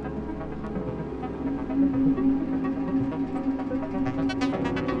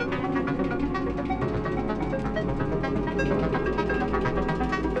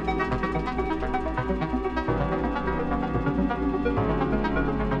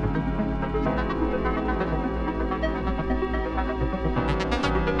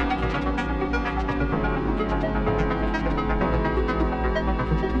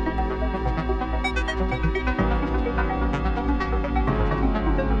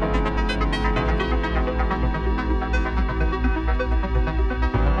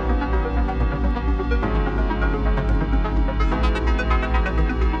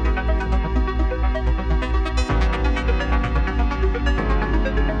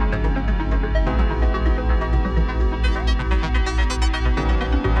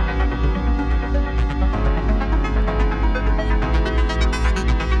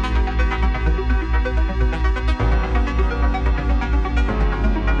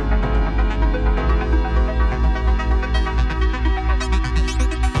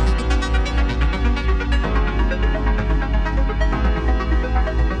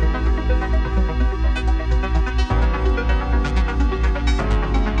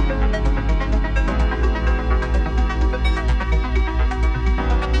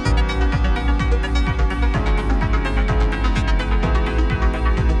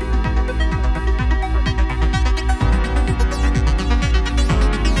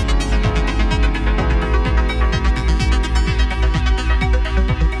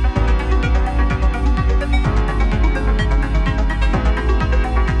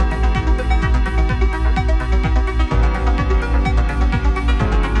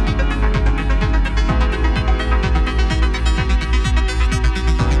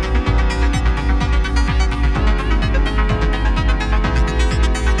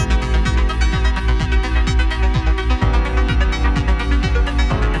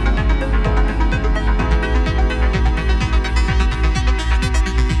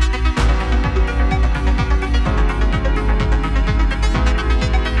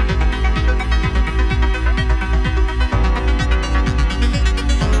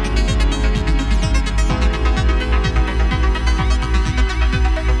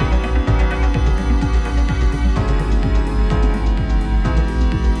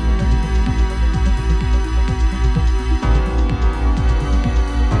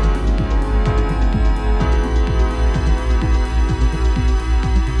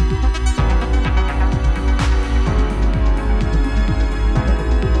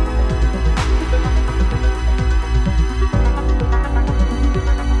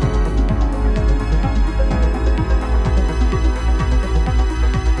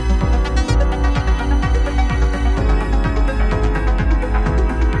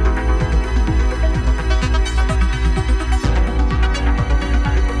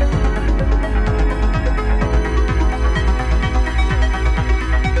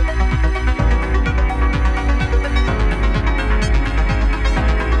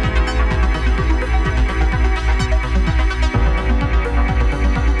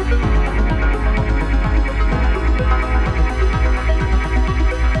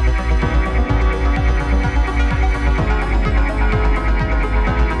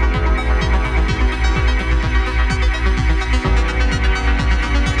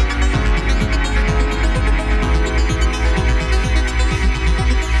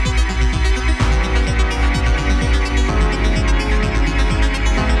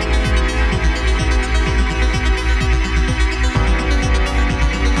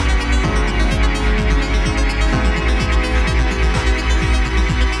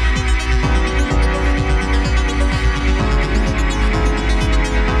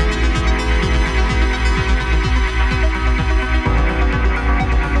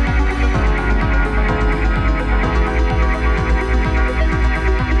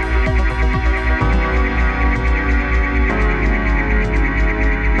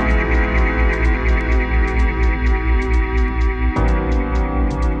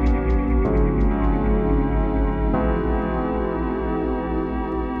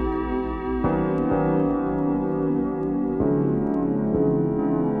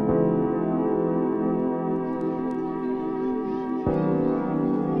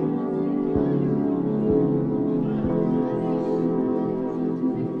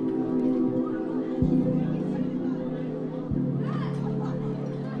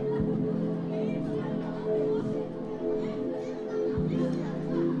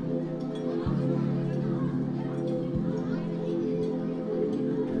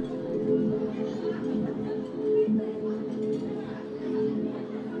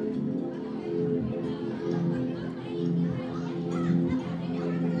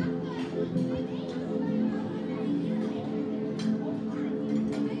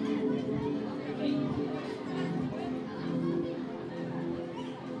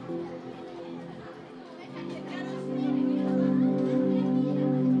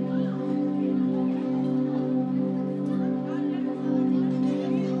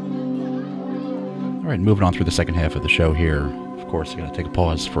 right, moving on through the second half of the show here. Of course, I'm going to take a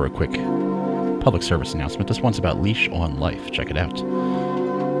pause for a quick public service announcement. This one's about Leash on Life. Check it out.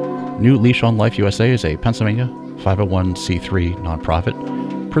 New Leash on Life USA is a Pennsylvania 501c3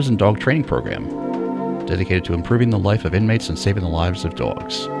 nonprofit prison dog training program dedicated to improving the life of inmates and saving the lives of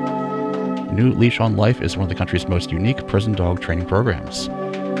dogs. New Leash on Life is one of the country's most unique prison dog training programs.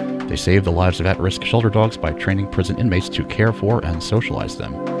 They save the lives of at-risk shelter dogs by training prison inmates to care for and socialize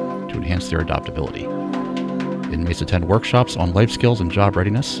them to enhance their adoptability. Inmates attend workshops on life skills and job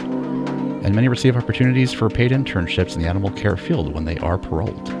readiness, and many receive opportunities for paid internships in the animal care field when they are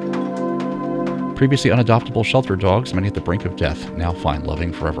paroled. Previously unadoptable shelter dogs, many at the brink of death, now find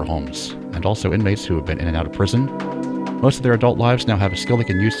loving forever homes, and also inmates who have been in and out of prison. Most of their adult lives now have a skill they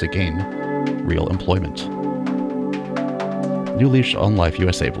can use to gain real employment. New Leash on Life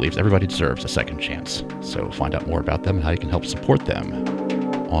USA believes everybody deserves a second chance. So find out more about them and how you can help support them.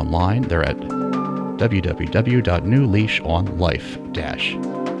 Online, they're at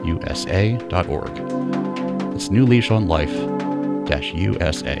www.newleashonlife-usa.org. It's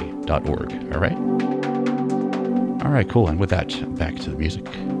newleashonlife-usa.org. All right? All right, cool. And with that, back to the music.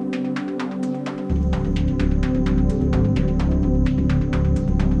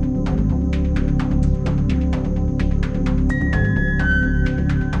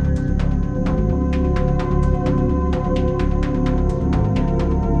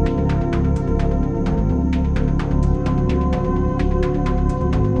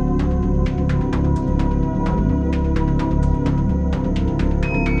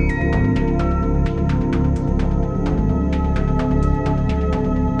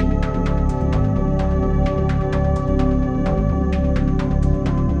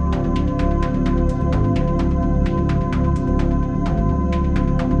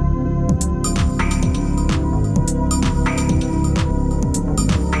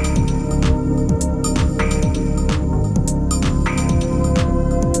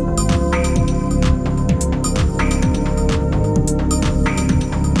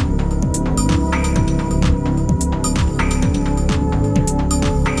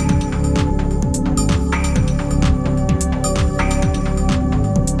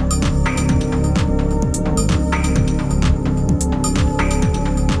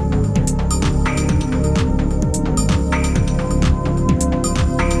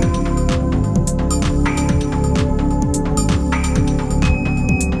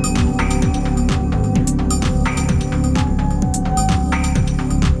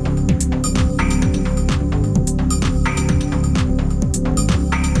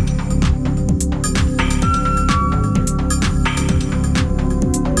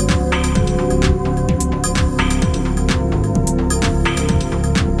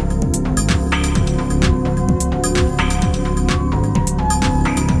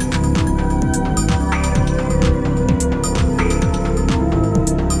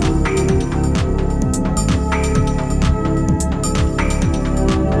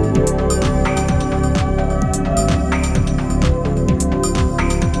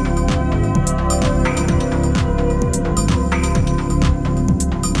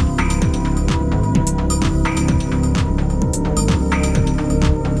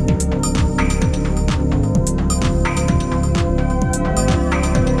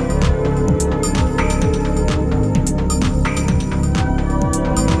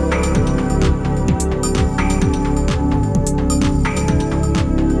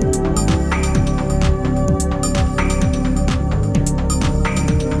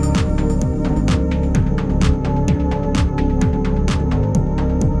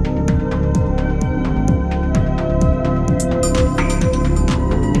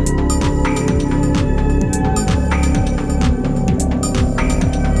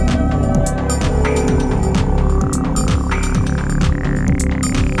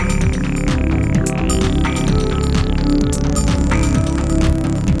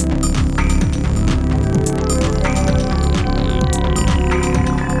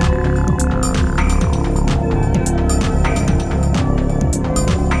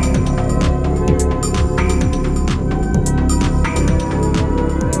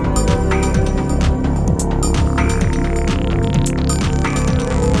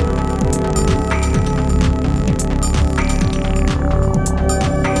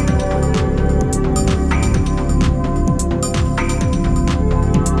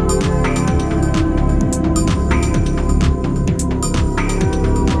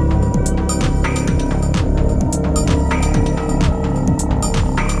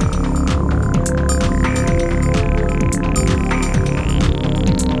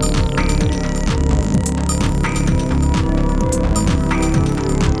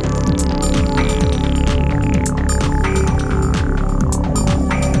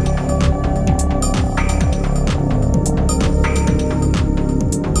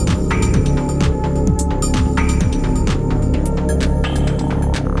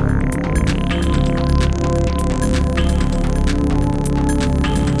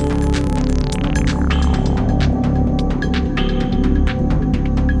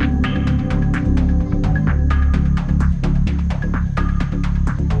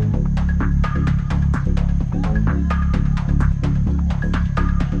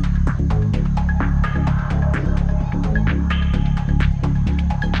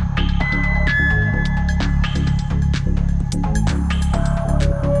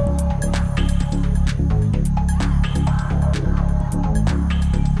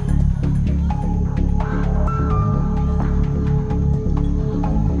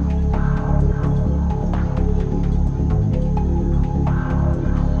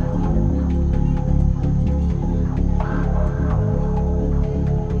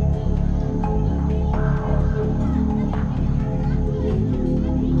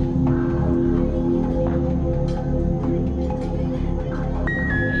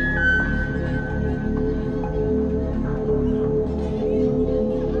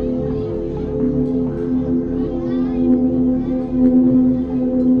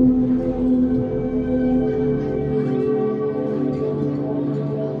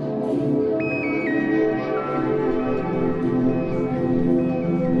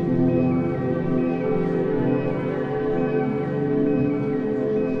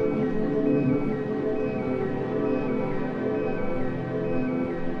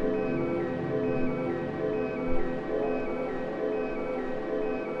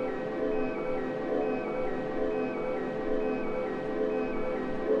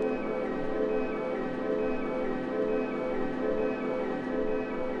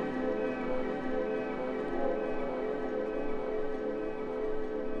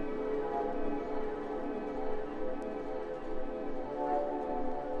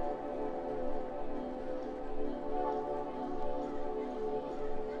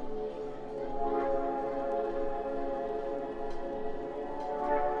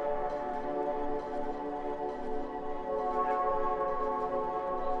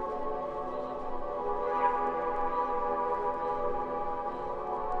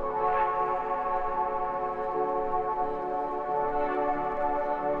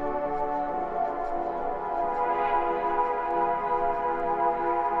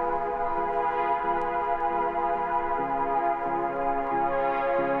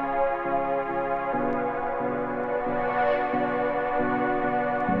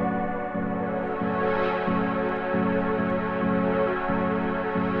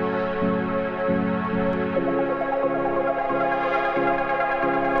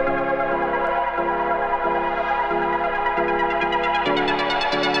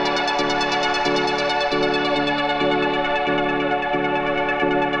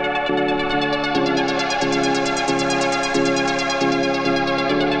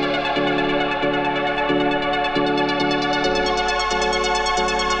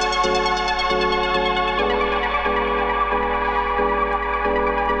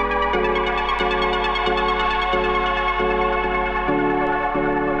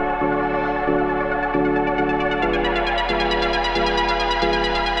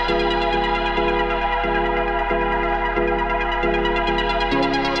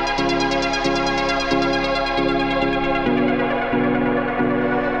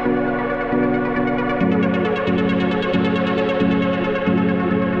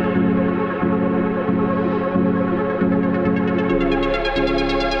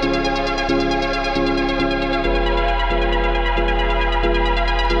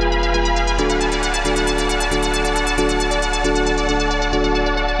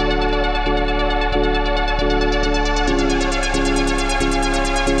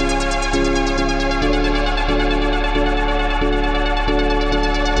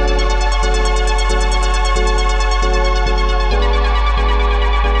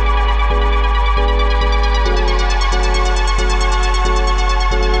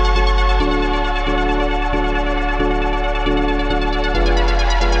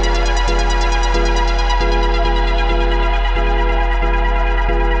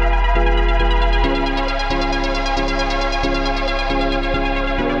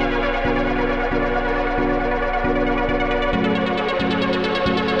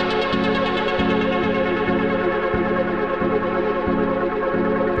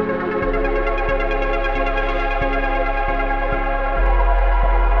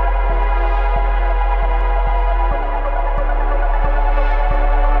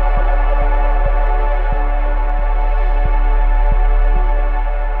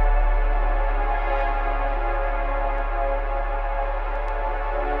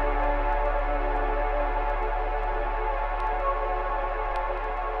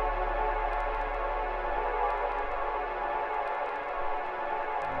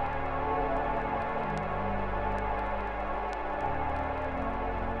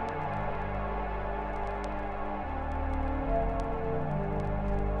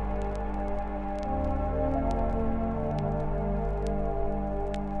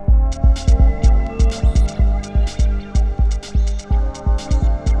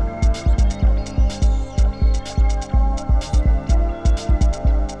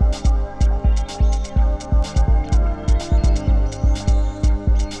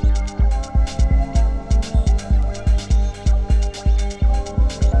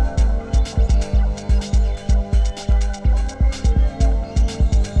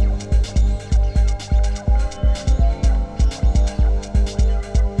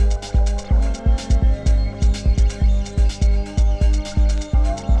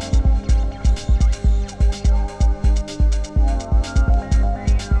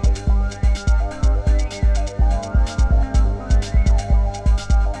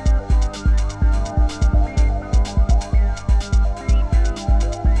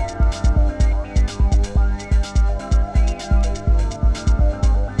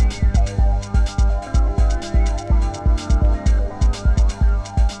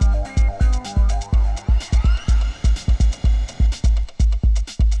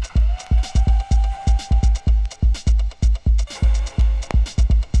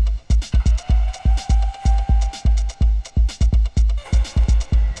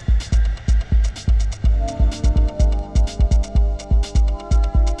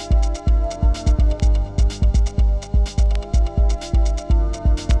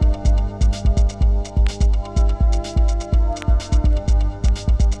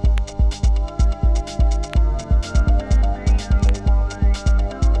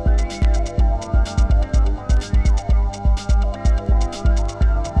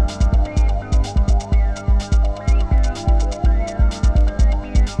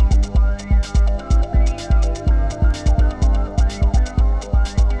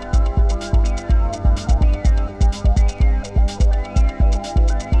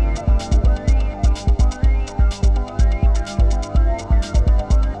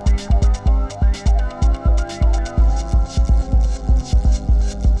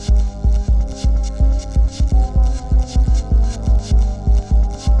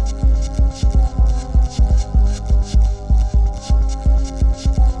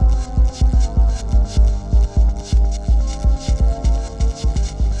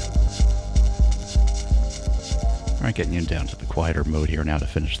 getting you down to the quieter mode here now to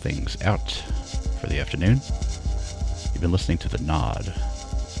finish things out for the afternoon. You've been listening to The Nod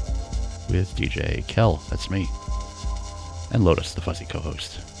with DJ Kel, that's me, and Lotus, the fuzzy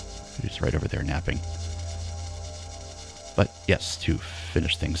co-host, who's right over there napping. But yes, to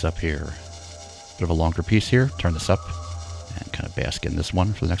finish things up here, bit of a longer piece here, turn this up, and kind of bask in this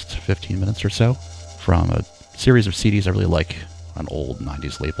one for the next 15 minutes or so, from a series of CDs I really like, an old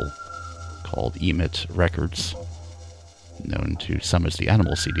 90s label called Emit Records, known to some as the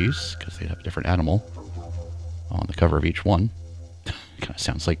Animal CDs, because they have a different animal on the cover of each one. Kind of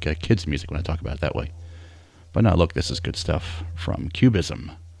sounds like kids' music when I talk about it that way. But no, look, this is good stuff from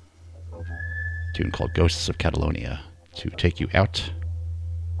Cubism. A tune called Ghosts of Catalonia to take you out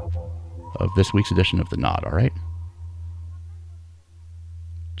of this week's edition of The Nod, alright?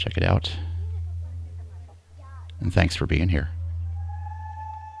 Check it out. And thanks for being here.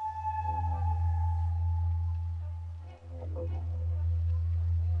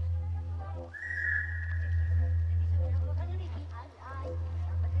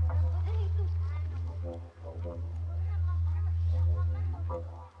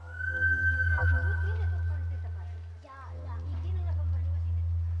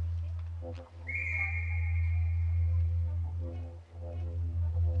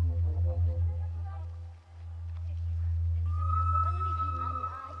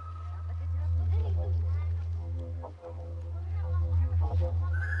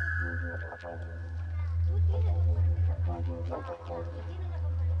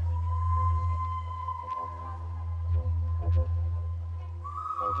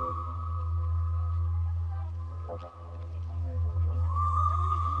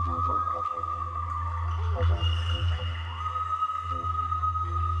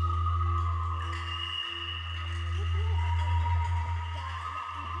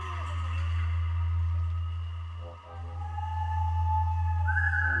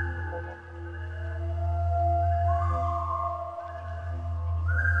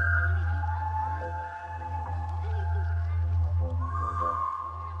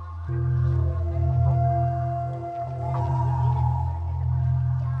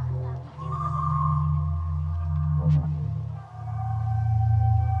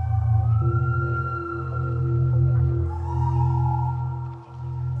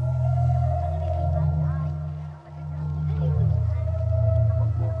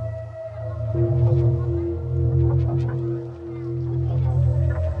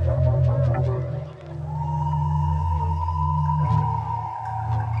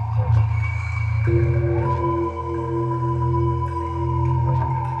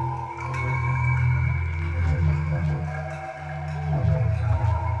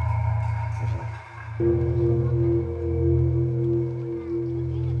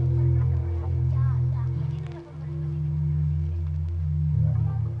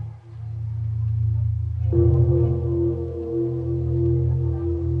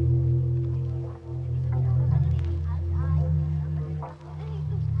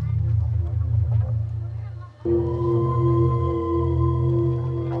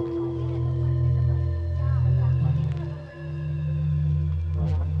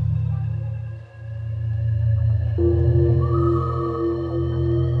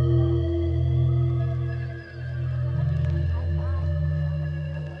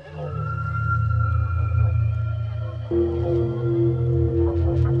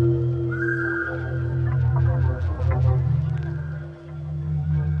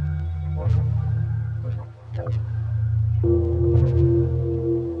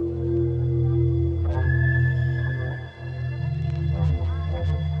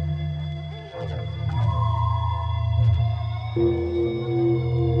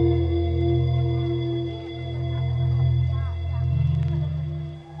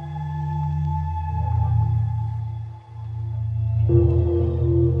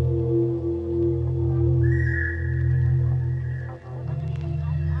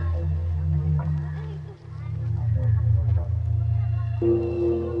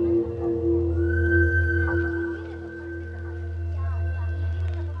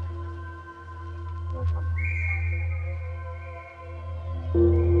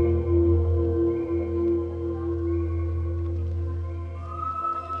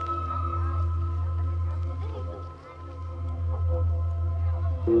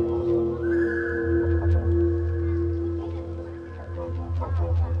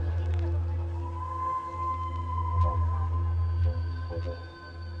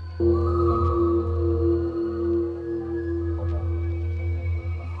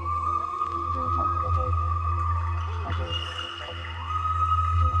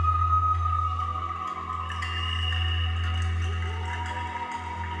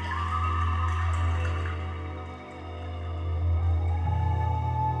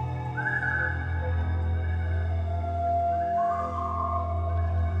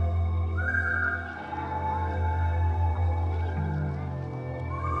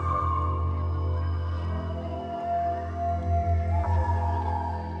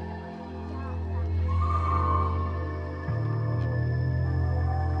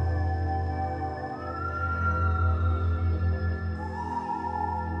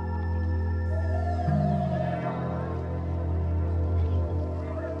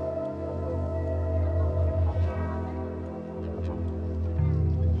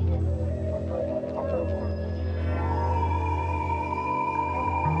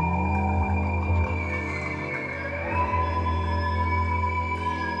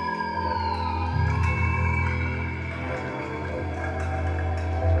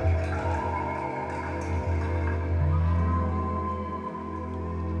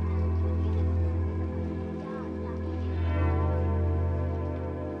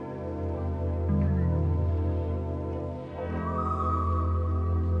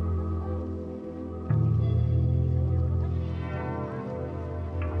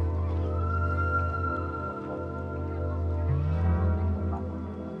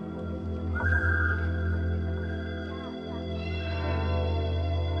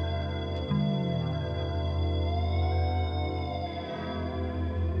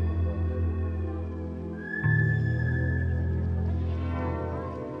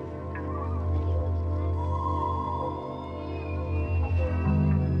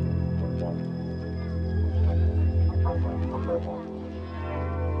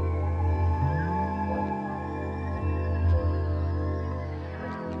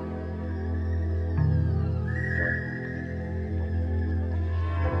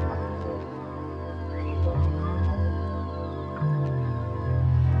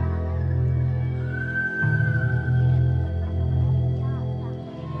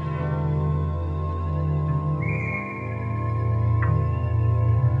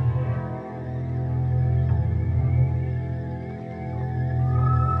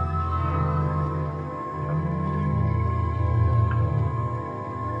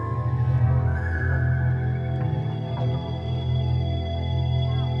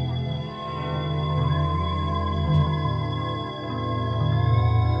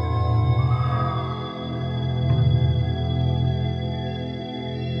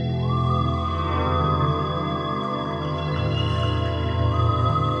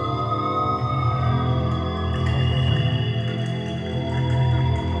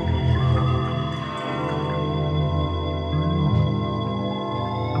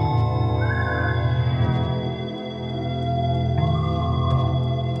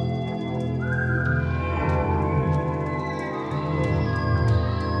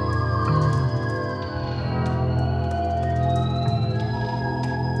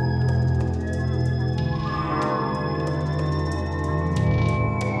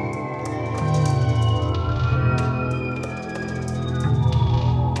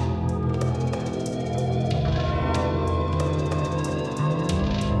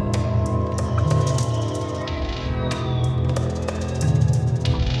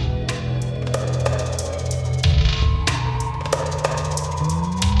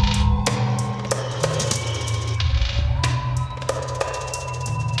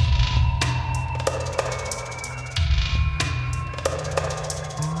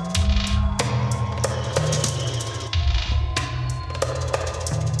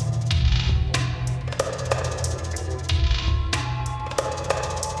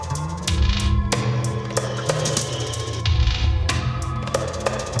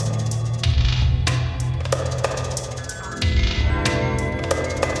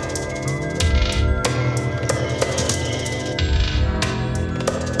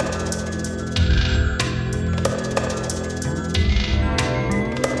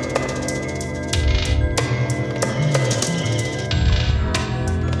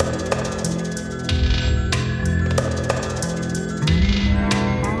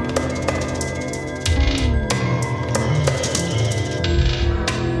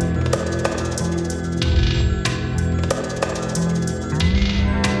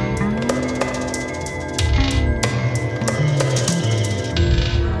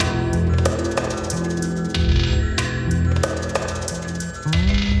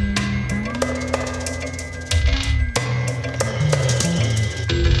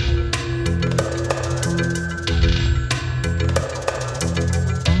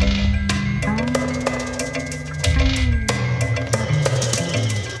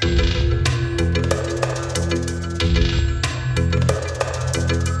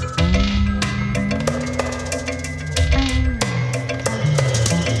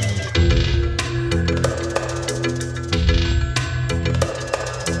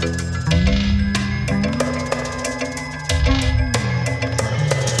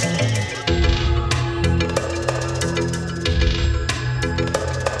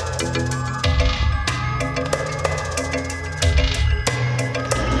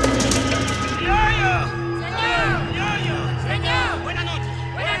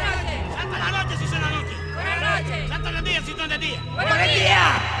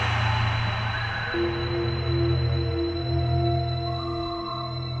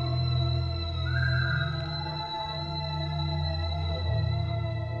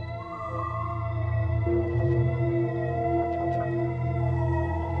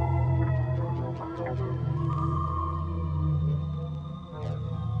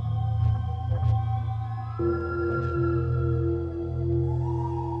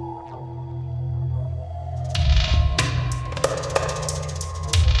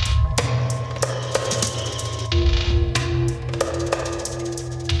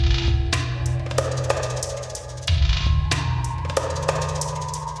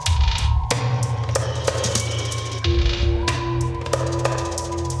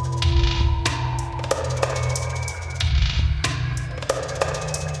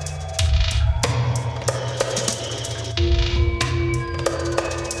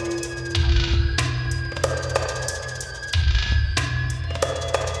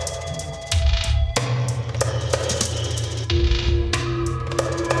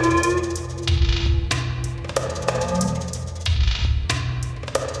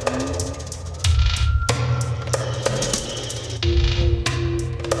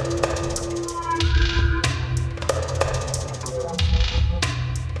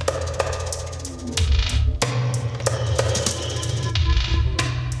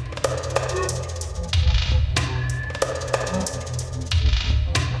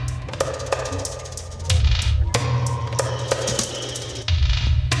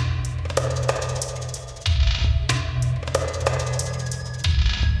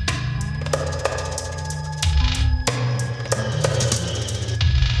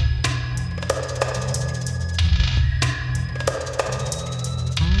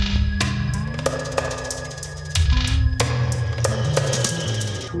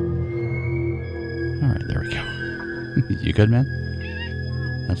 You good,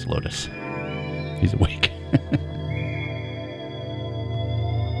 man? That's Lotus. He's awake.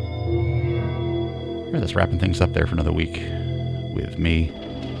 All right, that's wrapping things up there for another week with me,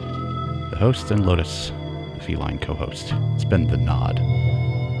 the host, and Lotus, the feline co-host. It's been The Nod.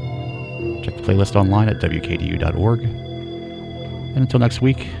 Check the playlist online at wkdu.org. And until next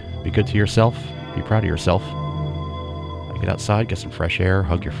week, be good to yourself, be proud of yourself. Get outside, get some fresh air,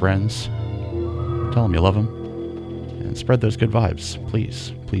 hug your friends, tell them you love them, and spread those good vibes.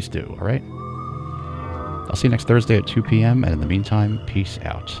 Please, please do, all right? I'll see you next Thursday at 2 p.m., and in the meantime, peace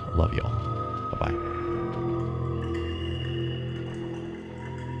out. Love y'all. Bye-bye.